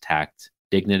respect, tact,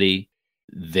 dignity.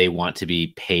 They want to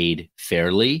be paid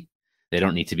fairly. They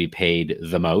don't need to be paid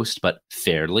the most, but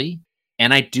fairly.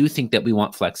 And I do think that we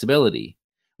want flexibility,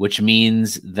 which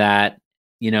means that,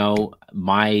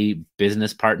 my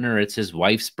business partner, it's his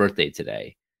wife's birthday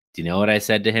today. Do you know what I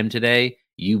said to him today?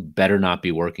 You better not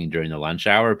be working during the lunch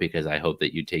hour, because I hope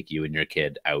that you take you and your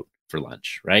kid out for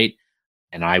lunch, right?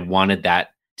 And I wanted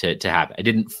that to happen. I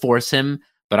didn't force him,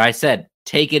 but I said,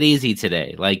 take it easy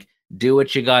today. Like, do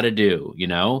what you got to do,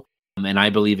 And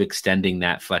I believe extending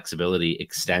that flexibility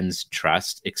extends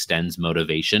trust, extends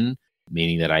motivation,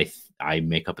 meaning that I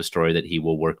make up a story that he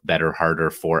will work better,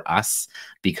 harder for us,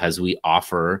 because we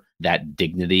offer that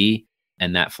dignity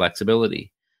and that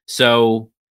flexibility.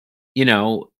 So,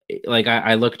 like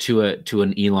I look to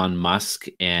an Elon Musk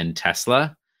and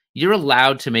Tesla. You're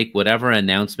allowed to make whatever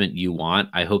announcement you want.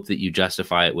 I hope that you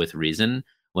justify it with reason.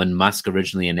 When Musk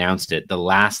originally announced it, the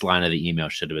last line of the email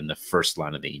should have been the first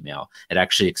line of the email. It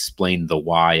actually explained the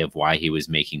why of why he was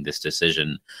making this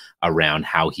decision around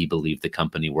how he believed the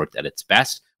company worked at its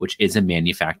best, which is a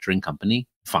manufacturing company.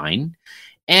 Fine.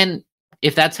 And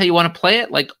if that's how you want to play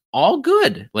it, like, all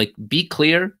good. Like, be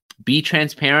clear, be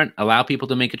transparent, allow people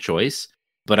to make a choice.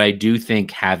 But I do think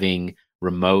having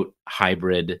remote,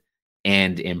 hybrid,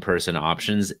 and in-person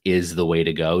options is the way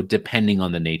to go, depending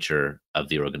on the nature of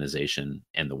the organization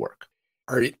and the work.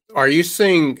 Are you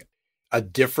seeing a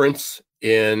difference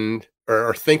in,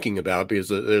 or thinking about, because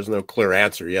there's no clear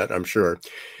answer yet, I'm sure,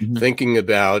 thinking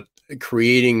about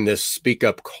creating this speak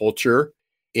up culture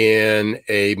in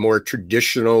a more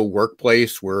traditional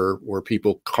workplace where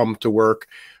people come to work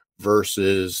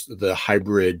versus the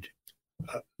hybrid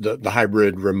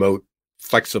remote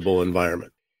flexible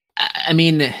environment? I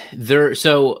mean,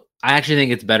 so I actually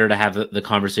think it's better to have the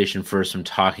conversation first from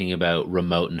talking about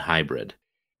remote and hybrid.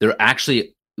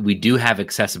 We do have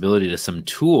accessibility to some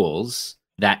tools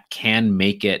that can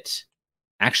make it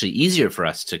actually easier for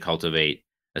us to cultivate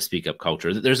a speak up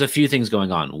culture. There's a few things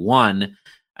going on. One,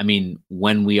 I mean,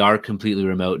 when we are completely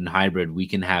remote and hybrid, we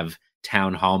can have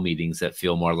town hall meetings that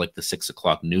feel more like the 6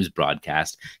 o'clock news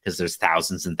broadcast, because there's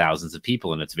thousands and thousands of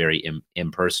people, and it's very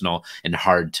impersonal and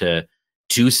hard to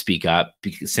speak up,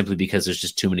 simply because there's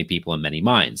just too many people and many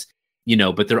minds.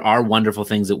 But there are wonderful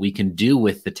things that we can do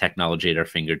with the technology at our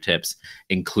fingertips,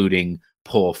 including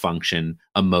poll function,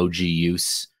 emoji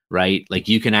use, right? Like,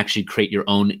 you can actually create your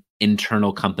own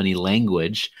internal company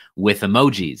language with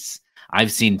emojis.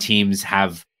 I've seen teams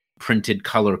have printed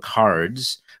color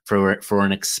cards for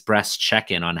an express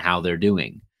check-in on how they're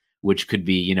doing, which could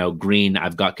be, green,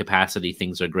 I've got capacity,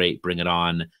 things are great, bring it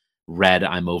on. Red,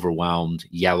 I'm overwhelmed.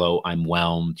 Yellow, I'm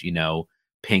whelmed.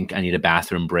 pink, I need a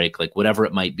bathroom break, like whatever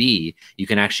it might be, you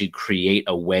can actually create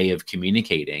a way of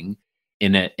communicating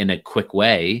in a quick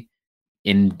way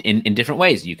in different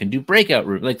ways. You can do breakout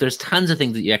room. Like there's tons of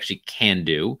things that you actually can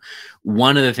do.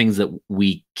 One of the things that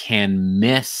we can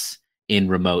miss in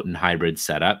remote and hybrid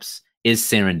setups is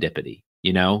serendipity.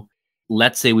 You know,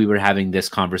 let's say we were having this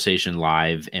conversation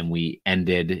live and we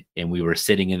ended and we were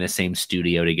sitting in the same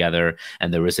studio together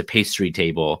and there was a pastry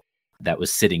table that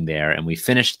was sitting there, and we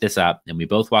finished this up and we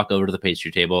both walk over to the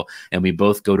pastry table and we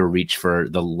both go to reach for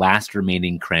the last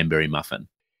remaining cranberry muffin.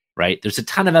 Right? There's a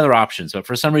ton of other options, but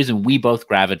for some reason we both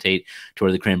gravitate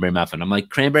toward the cranberry muffin. I'm like,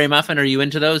 cranberry muffin, are you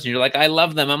into those? And you're like, I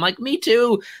love them. I'm like, me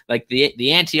too. Like the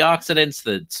antioxidants,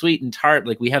 the sweet and tart,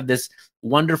 like we have this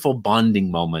wonderful bonding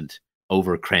moment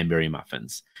over cranberry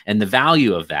muffins. And the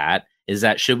value of that is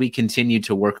that should we continue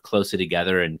to work closely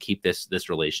together and keep this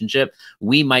relationship,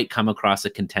 we might come across a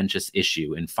contentious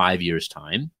issue in 5 years'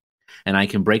 time. And I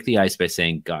can break the ice by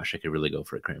saying, gosh, I could really go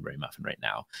for a cranberry muffin right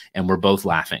now. And we're both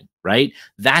laughing, right?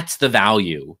 That's the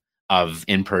value of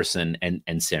in-person and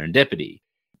serendipity.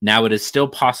 Now, it is still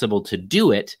possible to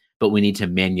do it, but we need to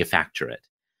manufacture it,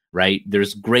 right?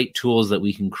 There's great tools that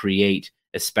we can create,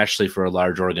 especially for a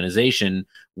large organization,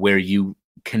 where you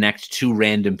connect two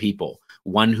random people,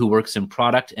 one who works in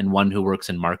product and one who works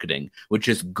in marketing, which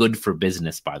is good for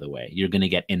business, by the way. You're going to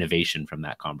get innovation from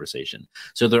that conversation.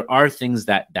 So there are things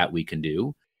that we can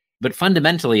do, but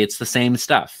fundamentally it's the same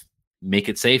stuff. Make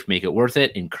it safe, make it worth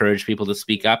it, encourage people to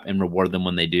speak up and reward them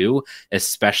when they do,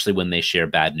 especially when they share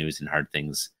bad news and hard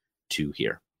things to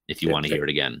hear, if you want to hear it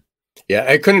again. Yeah,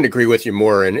 I couldn't agree with you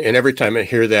more. And every time I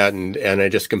hear that, and I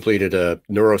just completed a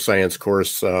neuroscience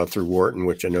course through Wharton,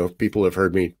 which I know people have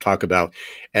heard me talk about.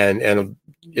 And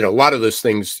you know, a lot of those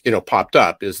things, you know, popped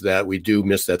up is that we do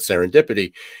miss that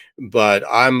serendipity. But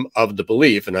I'm of the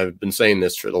belief, and I've been saying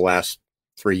this for the last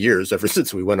 3 years, ever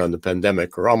since we went on the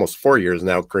pandemic, or almost 4 years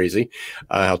now, crazy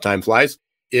how time flies,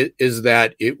 it is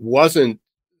that it wasn't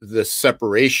the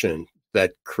separation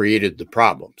that created the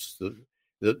problems.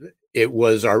 It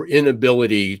was our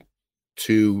inability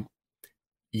to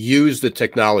use the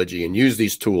technology and use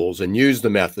these tools and use the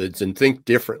methods and think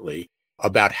differently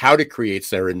about how to create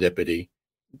serendipity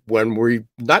when we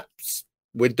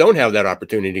don't have that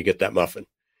opportunity to get that muffin.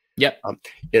 Yep.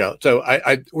 You know, so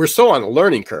we're so on a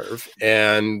learning curve,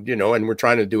 and you know, and we're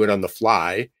trying to do it on the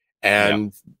fly,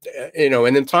 and you know,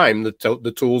 and in time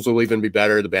the tools will even be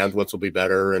better, the bandwidths will be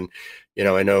better, and you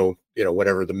know, I know, you know,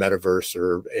 whatever the metaverse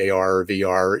or AR or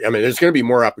VR, I mean, there's going to be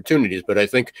more opportunities, but I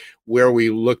think where we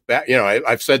look back, you know,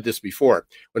 I've said this before,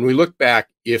 when we look back,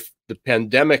 if the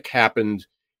pandemic happened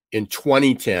in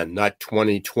 2010, not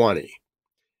 2020,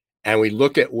 and we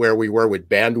look at where we were with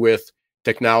bandwidth,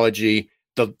 technology,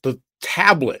 the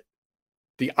tablet,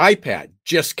 the iPad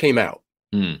just came out.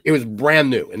 It was brand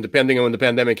new. And depending on when the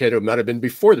pandemic hit, it might have been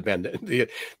before the pandemic, the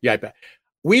iPad.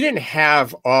 We didn't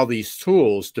have all these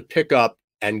tools to pick up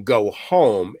and go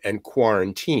home and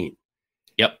quarantine.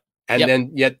 Yep. And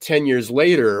then yet 10 years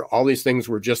later, all these things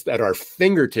were just at our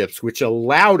fingertips, which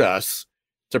allowed us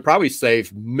to probably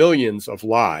save millions of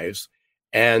lives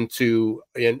and to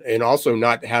and also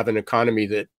not have an economy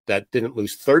that didn't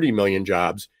lose 30 million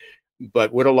jobs,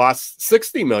 but would have lost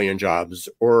 60 million jobs,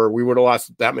 or we would have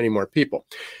lost that many more people.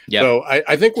 Yep. So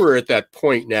I think we're at that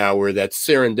point now where that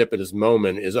serendipitous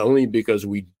moment is only because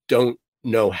we don't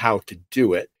know how to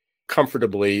do it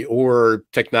comfortably, or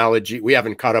technology. We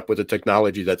haven't caught up with the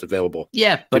technology that's available.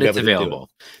 Yeah, but it's available.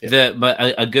 Yeah.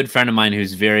 But a good friend of mine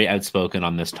who's very outspoken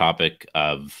on this topic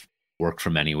of work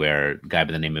from anywhere, a guy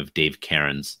by the name of Dave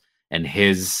Cairns, and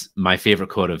my favorite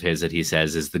quote of his that he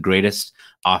says is, the greatest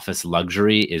office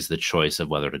luxury is the choice of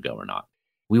whether to go or not.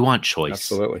 We want choice.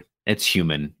 Absolutely. It's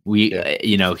human.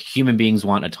 You know, human beings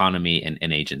want autonomy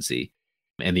and agency,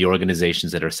 and the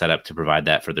organizations that are set up to provide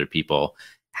that for their people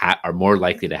are more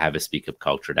likely to have a speak up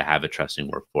culture, to have a trusting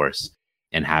workforce,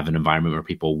 and have an environment where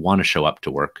people want to show up to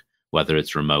work, whether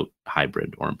it's remote,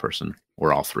 hybrid, or in person,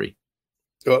 or all three.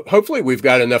 Well, hopefully we've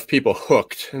got enough people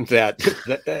hooked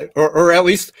that or at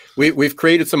least we've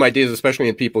created some ideas, especially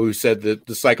in people who said that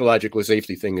the psychological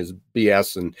safety thing is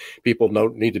BS and people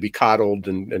don't need to be coddled,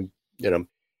 and you know,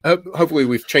 hopefully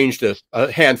we've changed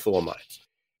a handful of minds.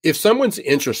 If someone's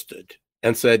interested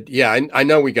and said, yeah, I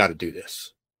know we got to do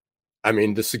this. I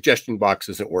mean, the suggestion box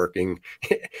isn't working.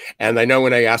 And I know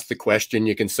when I ask the question,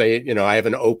 you can say, you know, I have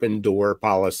an open door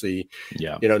policy.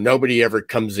 Yeah. You know, nobody ever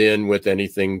comes in with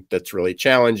anything that's really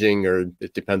challenging, or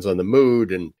it depends on the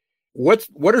mood. And what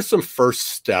are some first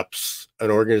steps an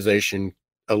organization,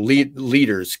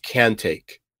 leaders can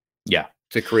take? Yeah.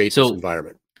 To create this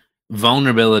environment?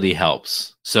 Vulnerability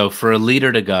helps. So for a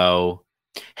leader to go,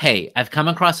 Hey, I've come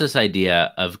across this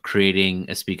idea of creating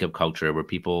a speak up culture where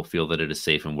people feel that it is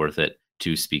safe and worth it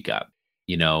to speak up.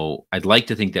 I'd like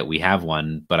to think that we have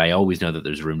one, but I always know that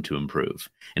there's room to improve.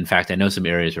 In fact, I know some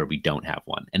areas where we don't have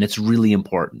one, and it's really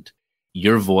important.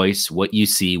 Your voice, what you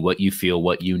see, what you feel,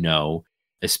 what you know,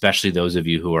 especially those of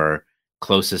you who are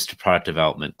closest to product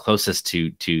development, closest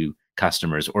to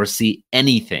customers, or see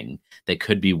anything that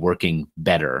could be working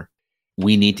better.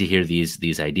 We need to hear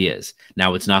these ideas.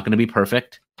 Now, it's not going to be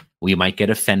perfect. We might get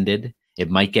offended. It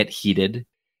might get heated.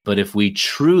 But if we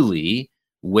truly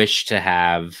wish to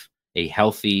have a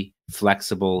healthy,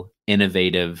 flexible,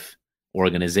 innovative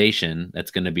organization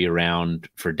that's going to be around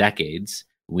for decades,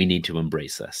 we need to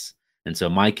embrace this. And so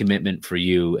my commitment for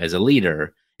you as a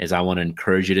leader is I want to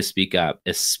encourage you to speak up,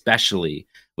 especially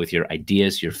with your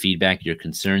ideas, your feedback, your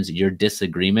concerns, your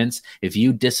disagreements. If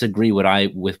you disagree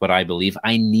with what I believe,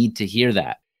 I need to hear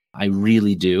that. I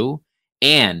really do.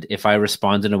 And if I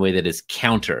respond in a way that is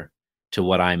counter to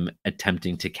what I'm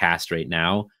attempting to cast right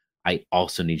now, I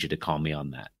also need you to call me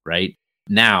on that, right?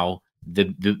 Now,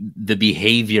 the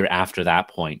behavior after that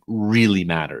point really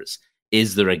matters.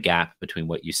 Is there a gap between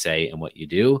what you say and what you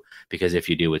do? Because if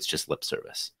you do, it's just lip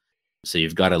service. So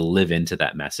you've got to live into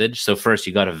that message. So first,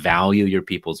 you got to value your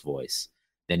people's voice.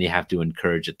 Then you have to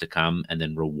encourage it to come and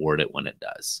then reward it when it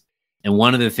does. And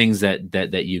one of the things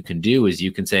that you can do is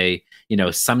you can say,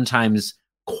 sometimes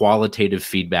qualitative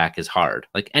feedback is hard.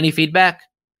 Like any feedback,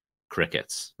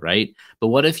 crickets, right? But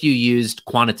what if you used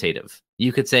quantitative?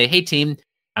 You could say, hey, team,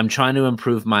 I'm trying to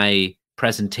improve my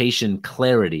presentation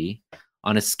clarity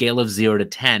on a scale of 0 to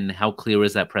 10. How clear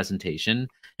is that presentation?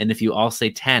 And if you all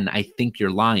say 10, I think you're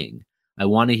lying. I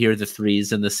want to hear the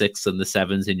 3s and the 6s and the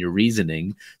 7s in your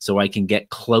reasoning so I can get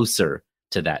closer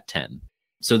to that 10.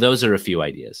 So those are a few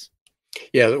ideas.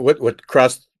 Yeah, what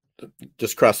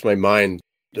just crossed my mind,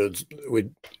 and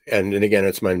again,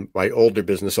 it's my older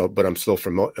business, but I'm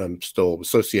still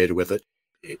associated with it.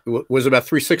 It was about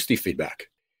 360 feedback.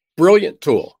 Brilliant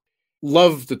tool.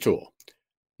 Love the tool.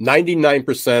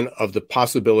 99% of the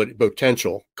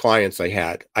potential clients I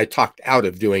had, I talked out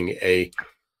of doing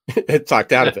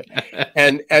talked out of it.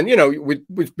 And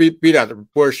we beat out the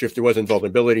bush if there wasn't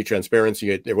vulnerability,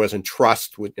 transparency, there wasn't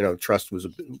trust. Trust was,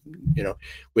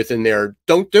 within there.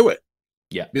 Don't do it.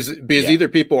 Yeah. Because either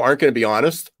people aren't going to be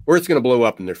honest or it's going to blow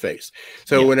up in their face.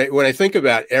 So when I think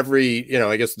about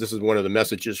I guess this is one of the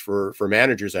messages for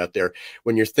managers out there,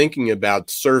 when you're thinking about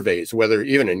surveys, whether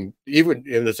even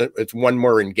it's one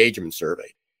more engagement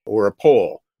survey or a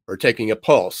poll or taking a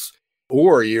pulse,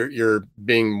 or you're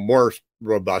being more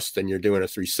robust and you're doing a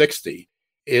 360,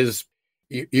 is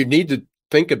you need to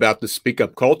think about the speak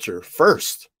up culture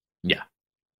first. Yeah.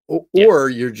 Or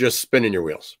you're just spinning your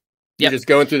wheels. Yep. You're just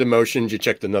going through the motions. You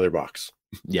checked another box.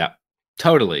 Yeah,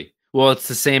 totally. Well, it's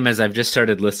the same as I've just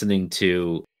started listening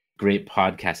to great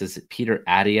podcasts. Is it Peter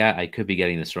Attia? I could be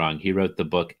getting this wrong. He wrote the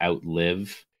book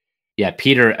Outlive. Yeah,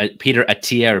 Peter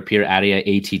Attia or Peter Attia,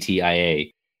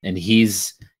 Attia, and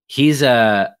he's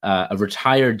a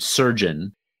retired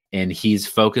surgeon, and he's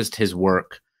focused his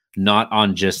work not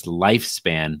on just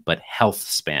lifespan but health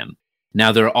span.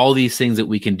 Now, there are all these things that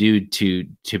we can do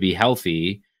to be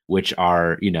healthy, which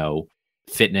are,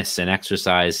 fitness and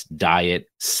exercise, diet,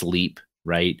 sleep,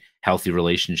 right? Healthy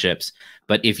relationships.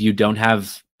 But if you don't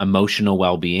have emotional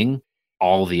well-being,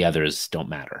 all the others don't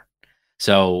matter.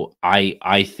 So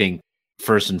I think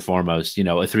first and foremost, a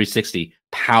 360,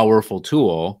 powerful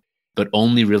tool, but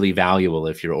only really valuable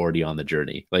if you're already on the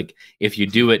journey. Like if you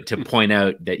do it to point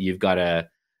out that you've got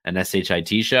an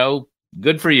SHIT show,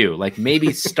 good for you. Like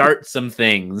maybe start some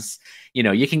things,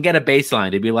 you can get a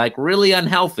baseline to be like really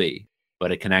unhealthy,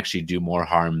 but it can actually do more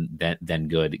harm than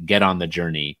good. Get on the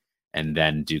journey and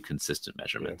then do consistent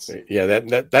measurements. Yeah,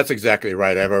 that's exactly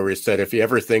right. I've always said, if you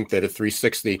ever think that at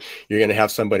 360, you're going to have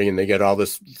somebody and they get all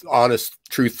this honest,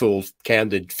 truthful,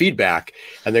 candid feedback,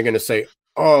 and they're going to say,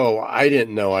 oh, I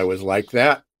didn't know I was like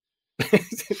that.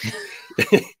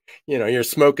 You're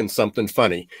smoking something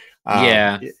funny.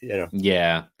 Yeah.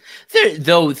 The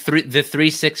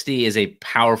 360 is a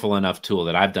powerful enough tool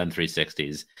that I've done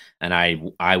 360s, and I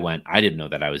didn't know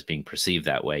that I was being perceived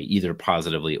that way, either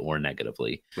positively or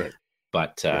negatively. Right.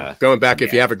 But going back,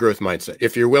 if you have a growth mindset,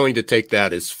 if you're willing to take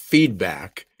that as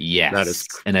feedback, yes, not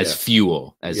as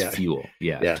fuel, fuel.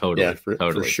 Yeah, totally,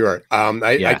 for sure.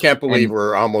 I can't believe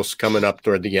we're almost coming up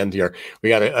toward the end here. We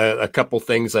got a couple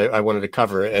things I wanted to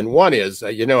cover, and one is,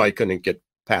 I couldn't get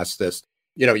past this.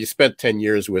 You spent 10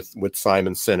 years with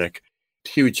Simon Sinek,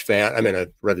 huge fan. I mean,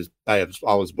 I have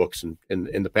all his books in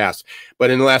the past, but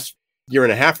in the last year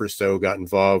and a half or so, got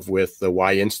involved with the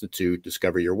Why Institute,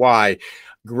 Discover Your Why.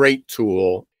 Great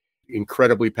tool.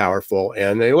 incredibly powerful.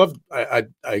 And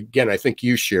again, I think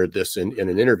you shared this in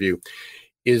an interview,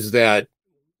 is that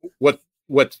what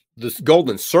this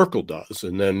golden circle does,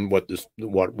 and then what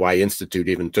why Institute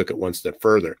even took it one step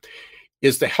further,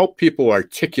 is to help people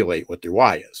articulate what their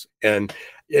why is. And,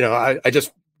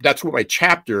 that's what my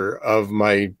chapter of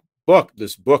my book, the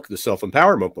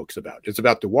self-empowerment book's about. It's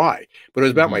about the why, but it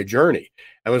was about my journey.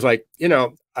 I was like,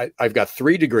 I've got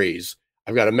 3 degrees.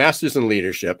 I've got a master's in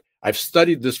leadership. I've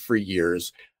studied this for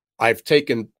years. I've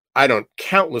taken,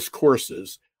 countless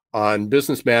courses on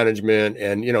business management.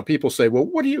 And, people say, well,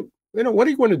 what do you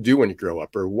want to do when you grow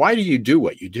up? Or why do you do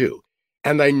what you do?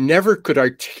 And I never could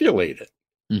articulate it.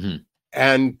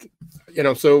 And,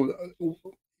 so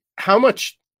how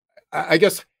much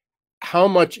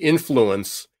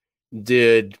influence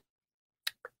did,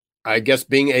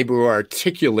 being able to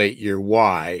articulate your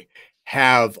why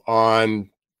have on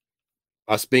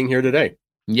us being here today?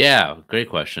 Yeah, great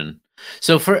question.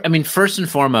 So first and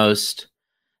foremost,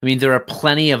 there are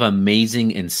plenty of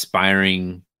amazing,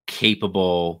 inspiring,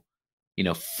 capable,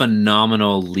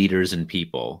 phenomenal leaders and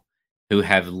people who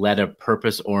have led a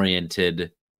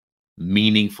purpose-oriented,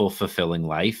 meaningful, fulfilling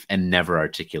life and never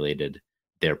articulated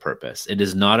their purpose. It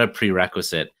is not a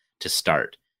prerequisite to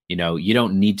start. You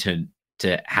don't need to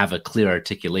have a clear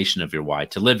articulation of your why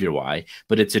to live your why,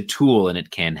 but it's a tool and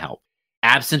it can help.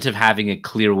 Absent of having a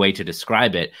clear way to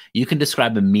describe it, you can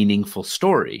describe a meaningful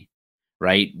story,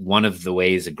 right? One of the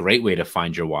ways, a great way to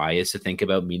find your why is to think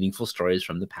about meaningful stories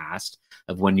from the past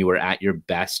of when you were at your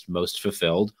best, most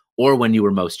fulfilled, or when you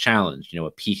were most challenged,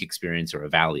 a peak experience or a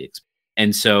valley experience.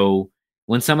 And so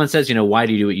when someone says, why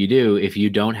do you do what you do? If you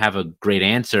don't have a great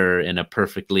answer in a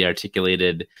perfectly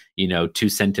articulated,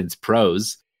 2-sentence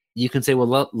prose, you can say,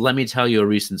 well, let me tell you a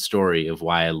recent story of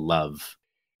why I love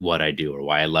what I do or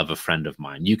why I love a friend of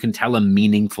mine. You can tell a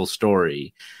meaningful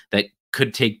story that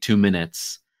could take 2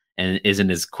 minutes and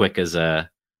isn't as quick as a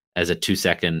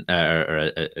 2-second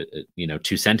or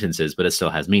 2 sentences, but it still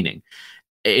has meaning.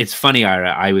 It's funny, Ira,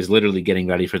 I was literally getting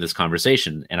ready for this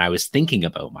conversation and I was thinking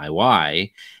about my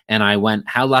why, and I went,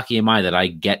 how lucky am I that I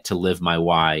get to live my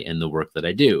why in the work that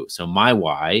I do? So my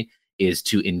why is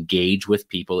to engage with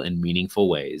people in meaningful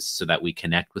ways so that we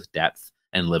connect with depth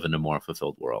and live in a more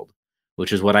fulfilled world,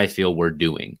 which is what I feel we're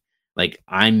doing. Like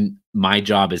my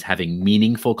job is having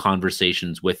meaningful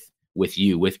conversations with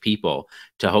you, with people,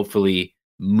 to hopefully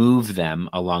move them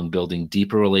along building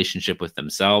deeper relationship with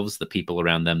themselves, the people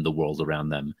around them, the world around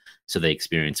them, so they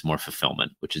experience more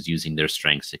fulfillment, which is using their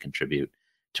strengths to contribute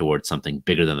towards something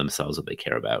bigger than themselves that they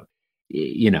care about.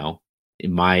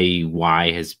 My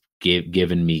why has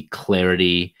given me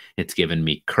clarity. It's given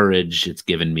me courage. It's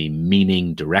given me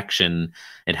meaning, direction.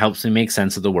 It helps me make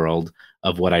sense of the world,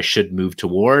 of what I should move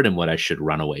toward and what I should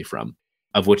run away from,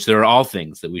 of which there are all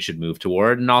things that we should move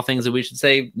toward and all things that we should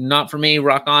say, not for me,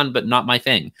 rock on, but not my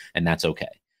thing. And that's okay.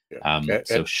 Yeah.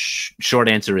 Short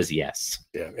answer is yes.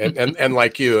 Yeah. And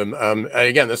like you,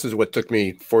 again, this is what took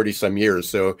me 40 some years.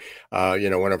 So,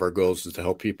 one of our goals is to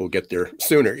help people get there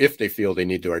sooner if they feel they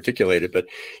need to articulate it. But,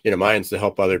 mine's to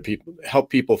help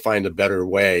people find a better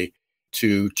way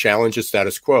to challenge the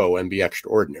status quo and be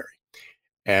extraordinary.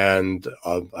 And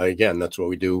again, that's what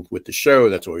we do with the show.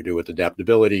 That's what we do with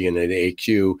adaptability and the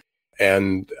AQ.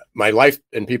 And my life,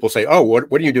 and people say, oh, what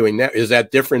are you doing now? Is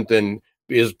that different than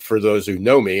is for those who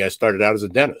know me? I started out as a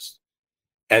dentist.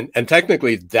 And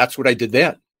technically that's what I did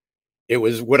then. It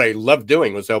was what I loved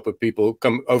doing, was helping people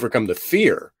overcome the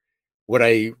fear. What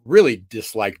I really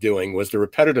disliked doing was the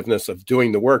repetitiveness of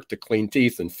doing the work to clean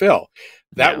teeth and fill.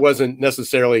 That wasn't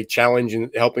necessarily challenging,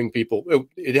 helping people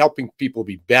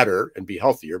be better and be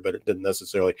healthier, but it didn't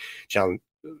necessarily challenge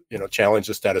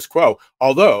the status quo.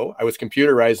 Although I was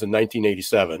computerized in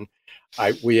 1987,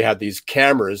 we had these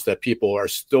cameras that people are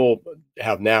still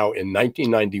have now in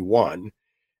 1991. And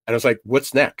I was like,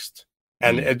 what's next?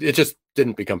 And it just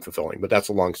didn't become fulfilling, but that's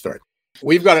a long story.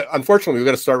 Unfortunately, we've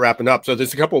got to start wrapping up. So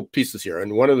there's a couple of pieces here.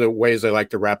 And one of the ways I like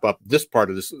to wrap up this part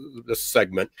of this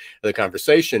segment of the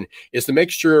conversation is to make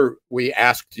sure we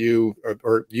asked you,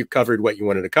 or you covered what you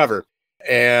wanted to cover.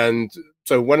 And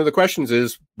so one of the questions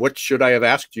is, what should I have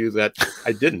asked you that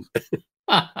I didn't?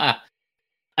 I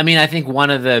think one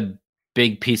of the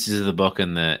big pieces of the book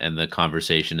and the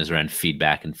conversation is around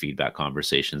feedback and feedback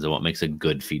conversations, and what makes a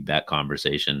good feedback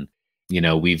conversation.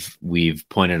 We've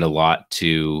pointed a lot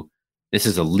to, this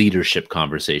is a leadership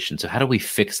conversation. So how do we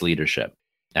fix leadership?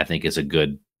 I think is a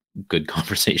good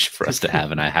conversation for us to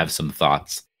have. And I have some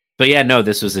thoughts. But yeah, no,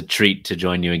 this was a treat to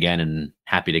join you again, and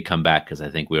happy to come back, because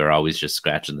I think we are always just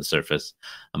scratching the surface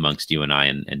amongst you and I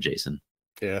and Jason.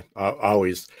 Yeah,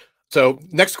 always. So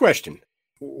next question.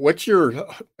 what's your,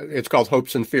 it's called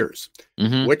hopes and fears.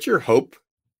 Mhm. What's your hope?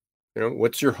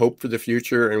 What's your hope for the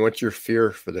future, and what's your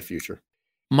fear for the future?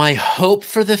 My hope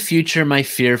for the future, my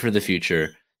fear for the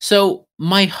future. So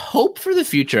my hope for the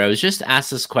future, I was just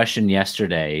asked this question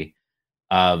yesterday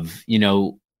of,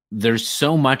 there's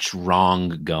so much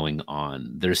wrong going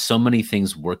on. There's so many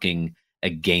things working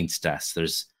against us.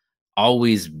 There's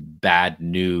always bad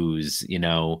news,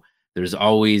 there's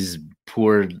always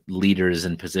poor leaders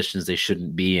in positions they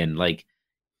shouldn't be in. Like,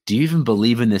 do you even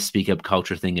believe in this speak up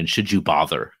culture thing? And should you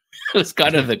bother? It was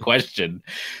kind of the question.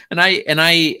 And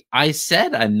I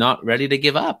said, I'm not ready to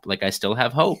give up. Like, I still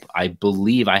have hope. I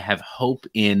believe I have hope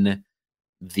in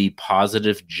the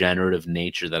positive generative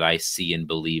nature that I see and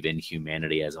believe in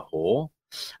humanity as a whole.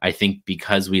 I think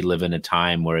because we live in a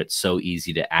time where it's so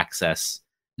easy to access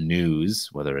news,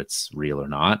 whether it's real or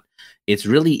not, it's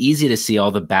really easy to see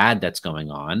all the bad that's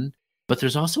going on, but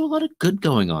there's also a lot of good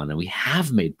going on, and we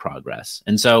have made progress.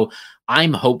 And so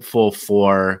I'm hopeful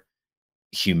for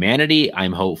humanity.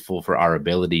 I'm hopeful for our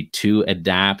ability to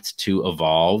adapt, to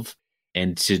evolve,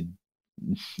 and to,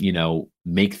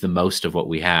 make the most of what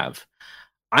we have.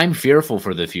 I'm fearful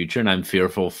for the future, and I'm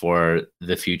fearful for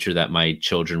the future that my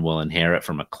children will inherit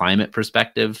from a climate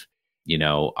perspective.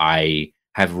 I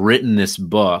have written this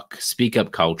book, Speak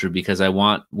Up Culture, because I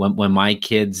want when my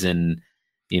kids in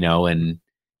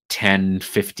 10,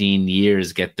 15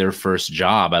 years get their first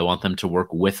job, I want them to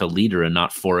work with a leader and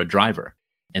not for a driver.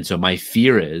 And so my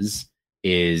fear is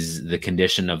the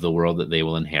condition of the world that they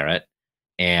will inherit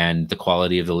and the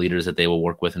quality of the leaders that they will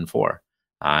work with and for.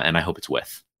 And I hope it's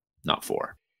with, not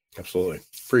for. Absolutely.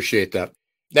 Appreciate that.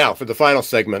 Now, for the final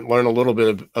segment, learn a little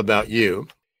bit about you.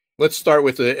 Let's start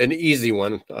with an easy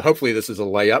one. Hopefully this is a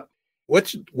layup.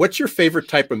 What's your favorite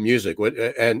type of music?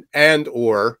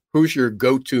 Or who's your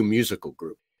go-to musical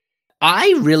group?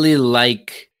 I really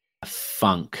like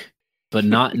funk, but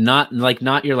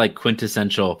not your like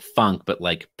quintessential funk, but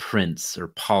like Prince or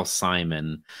Paul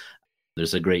Simon.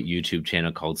 There's a great YouTube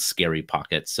channel called Scary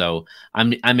Pockets. So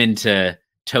I'm into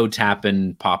toe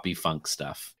tapping poppy funk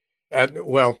stuff.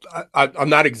 Well, I'm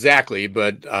not exactly,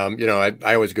 but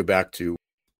I always go back to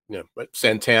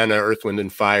Santana, Earth, Wind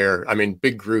and Fire. I mean,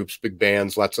 big groups, big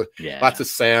bands, lots of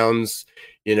sounds,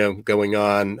 going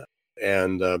on,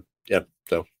 and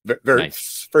so very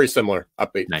nice. Very similar,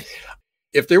 upbeat. Nice.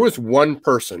 If there was one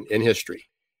person in history,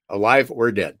 alive or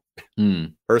dead,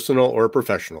 personal or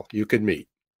professional, you could meet,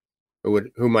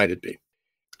 who might it be?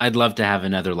 I'd love to have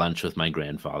another lunch with my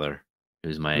grandfather,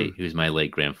 who's my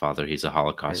late grandfather. He's a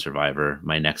Holocaust survivor.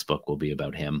 My next book will be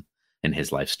about him and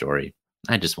his life story.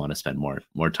 I just want to spend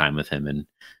more time with him and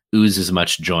ooze as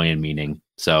much joy and meaning.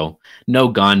 So no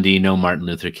Gandhi, no Martin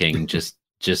Luther King, just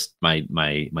my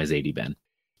Zadie Ben.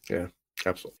 Yeah,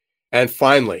 absolutely. And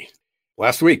finally,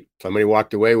 last week, somebody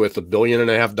walked away with $1.5 billion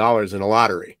in a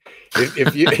lottery.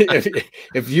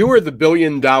 If you were the $1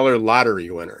 billion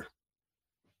lottery winner,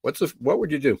 what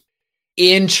would you do?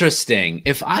 Interesting.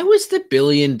 If I was the $1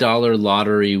 billion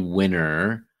lottery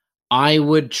winner, I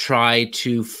would try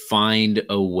to find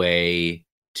a way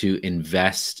to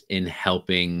invest in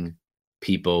helping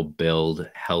people build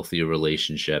healthier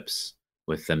relationships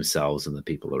with themselves and the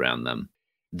people around them.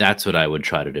 That's what I would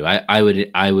try to do. I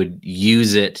would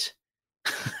use it.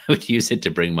 I would use it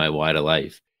to bring my why to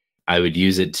life. I would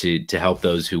use it to help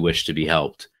those who wish to be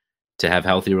helped, to have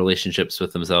healthy relationships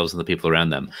with themselves and the people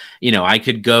around them. I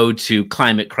could go to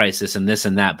climate crisis and this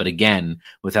and that, but again,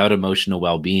 without emotional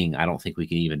well-being, I don't think we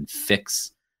can even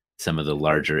fix some of the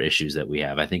larger issues that we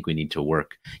have. I think we need to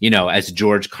work, as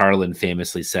George Carlin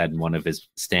famously said in one of his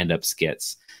stand-up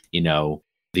skits,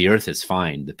 the earth is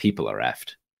fine, the people are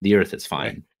effed. The earth is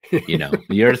fine.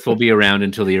 The earth will be around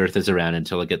until the earth is around,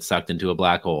 until it gets sucked into a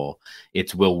black hole.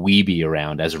 It's will we be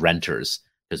around as renters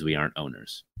because we aren't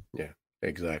owners. Yeah,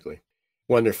 exactly.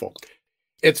 Wonderful.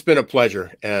 It's been a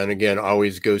pleasure. And again,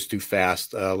 always goes too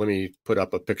fast. Let me put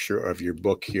up a picture of your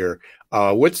book here.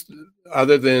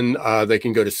 Other than they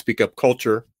can go to Speak Up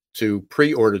Culture to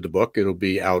pre-order the book. It'll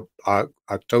be out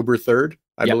October 3rd,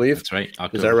 I believe. That's right.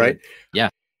 October Is that right? 3rd. Yeah.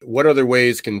 What other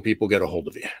ways can people get a hold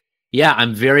of you? Yeah,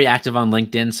 I'm very active on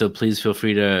LinkedIn. So please feel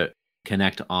free to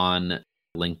connect on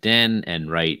LinkedIn and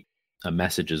write a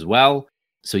message as well.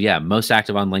 So yeah, most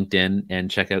active on LinkedIn, and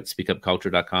check out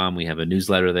speakupculture.com. We have a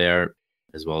newsletter there,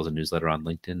 as well as a newsletter on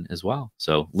LinkedIn as well.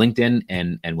 So LinkedIn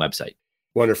and website.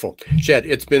 Wonderful. Shed,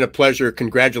 it's been a pleasure.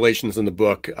 Congratulations on the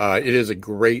book. It is a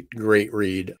great, great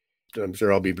read. I'm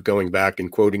sure I'll be going back and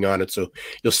quoting on it. So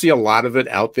you'll see a lot of it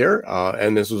out there.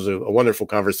 And this was a wonderful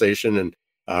conversation, and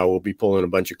we'll be pulling a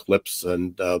bunch of clips,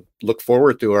 and look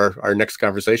forward to our next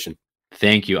conversation.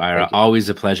 Thank you, Ira. Always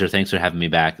a pleasure. Thanks for having me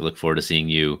back. I look forward to seeing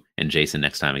you and Jason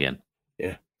next time again.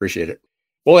 Yeah, appreciate it.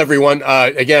 Well, everyone,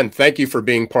 again, thank you for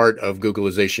being part of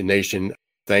Googlization Nation.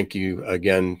 Thank you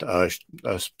again,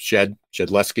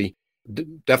 Shedletzky.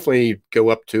 Definitely go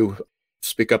up to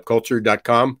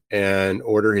speakupculture.com and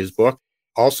order his book.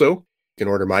 Also, you can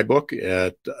order my book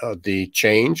at The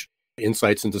Change,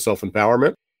 Insights into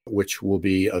Self-Empowerment, which will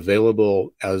be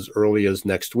available as early as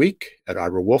next week at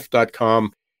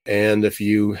irawolf.com. And if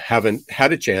you haven't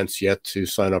had a chance yet to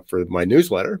sign up for my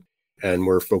newsletter, and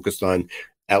we're focused on,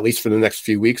 at least for the next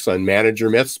few weeks, on manager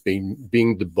myths being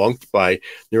debunked by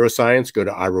neuroscience, go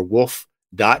to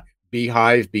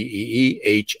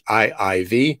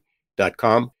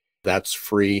irawolf.beehive.com. That's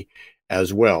free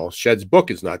as well. Shed's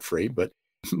book is not free, but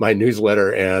my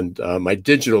newsletter and my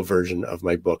digital version of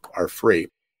my book are free.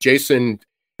 Jason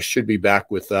should be back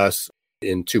with us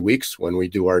in 2 weeks when we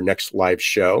do our next live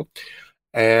show.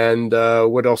 And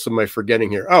what else am I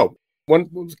forgetting here? Oh, a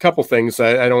couple things.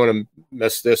 I don't want to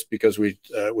mess this because we,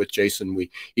 with Jason,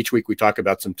 each week we talk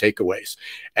about some takeaways,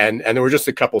 and there were just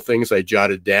a couple things I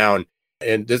jotted down,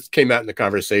 and this came out in the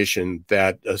conversation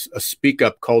that a speak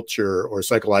up culture or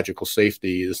psychological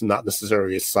safety is not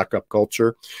necessarily a suck up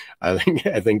culture. I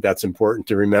think that's important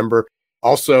to remember.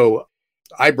 Also,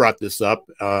 I brought this up,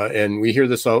 and we hear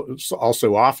this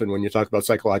also often when you talk about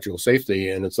psychological safety,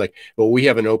 and it's like, well, we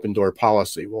have an open door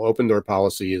policy. Well, open door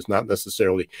policy is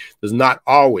does not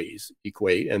always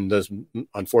equate, and does,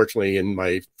 unfortunately, in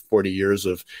my 40 years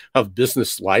of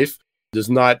business life, does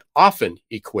not often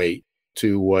equate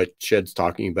to what Shed's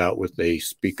talking about with a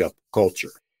speak up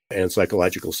culture and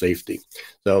psychological safety.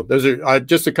 So those are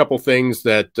just a couple things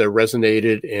that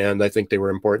resonated, and I think they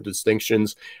were important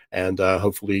distinctions, and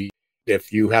hopefully,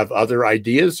 if you have other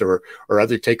ideas or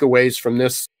other takeaways from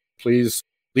this, please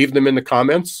leave them in the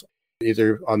comments,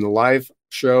 either on the live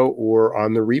show or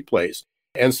on the replays.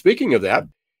 And speaking of that,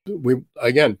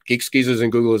 again, Geeks, Geezers,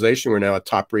 and Googlization, we're now a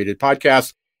top-rated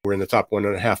podcast. We're in the top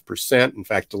 1.5%. In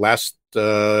fact, the last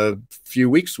few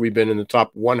weeks, we've been in the top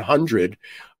 100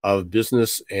 of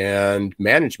business and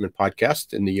management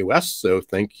podcasts in the U.S. So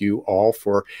thank you all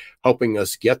for helping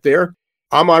us get there.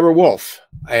 I'm Ira Wolf,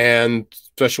 and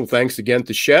special thanks again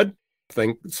to Shed.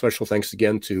 Special thanks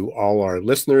again to all our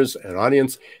listeners and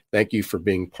audience. Thank you for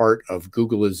being part of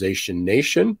Googlization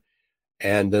Nation.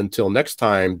 And until next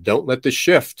time, don't let the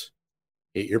shift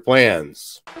hit your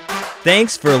plans.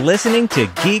 Thanks for listening to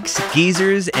Geeks,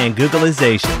 Geezers, and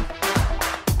Googlization.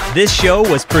 This show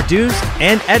was produced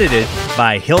and edited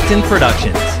by Hilton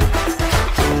Productions.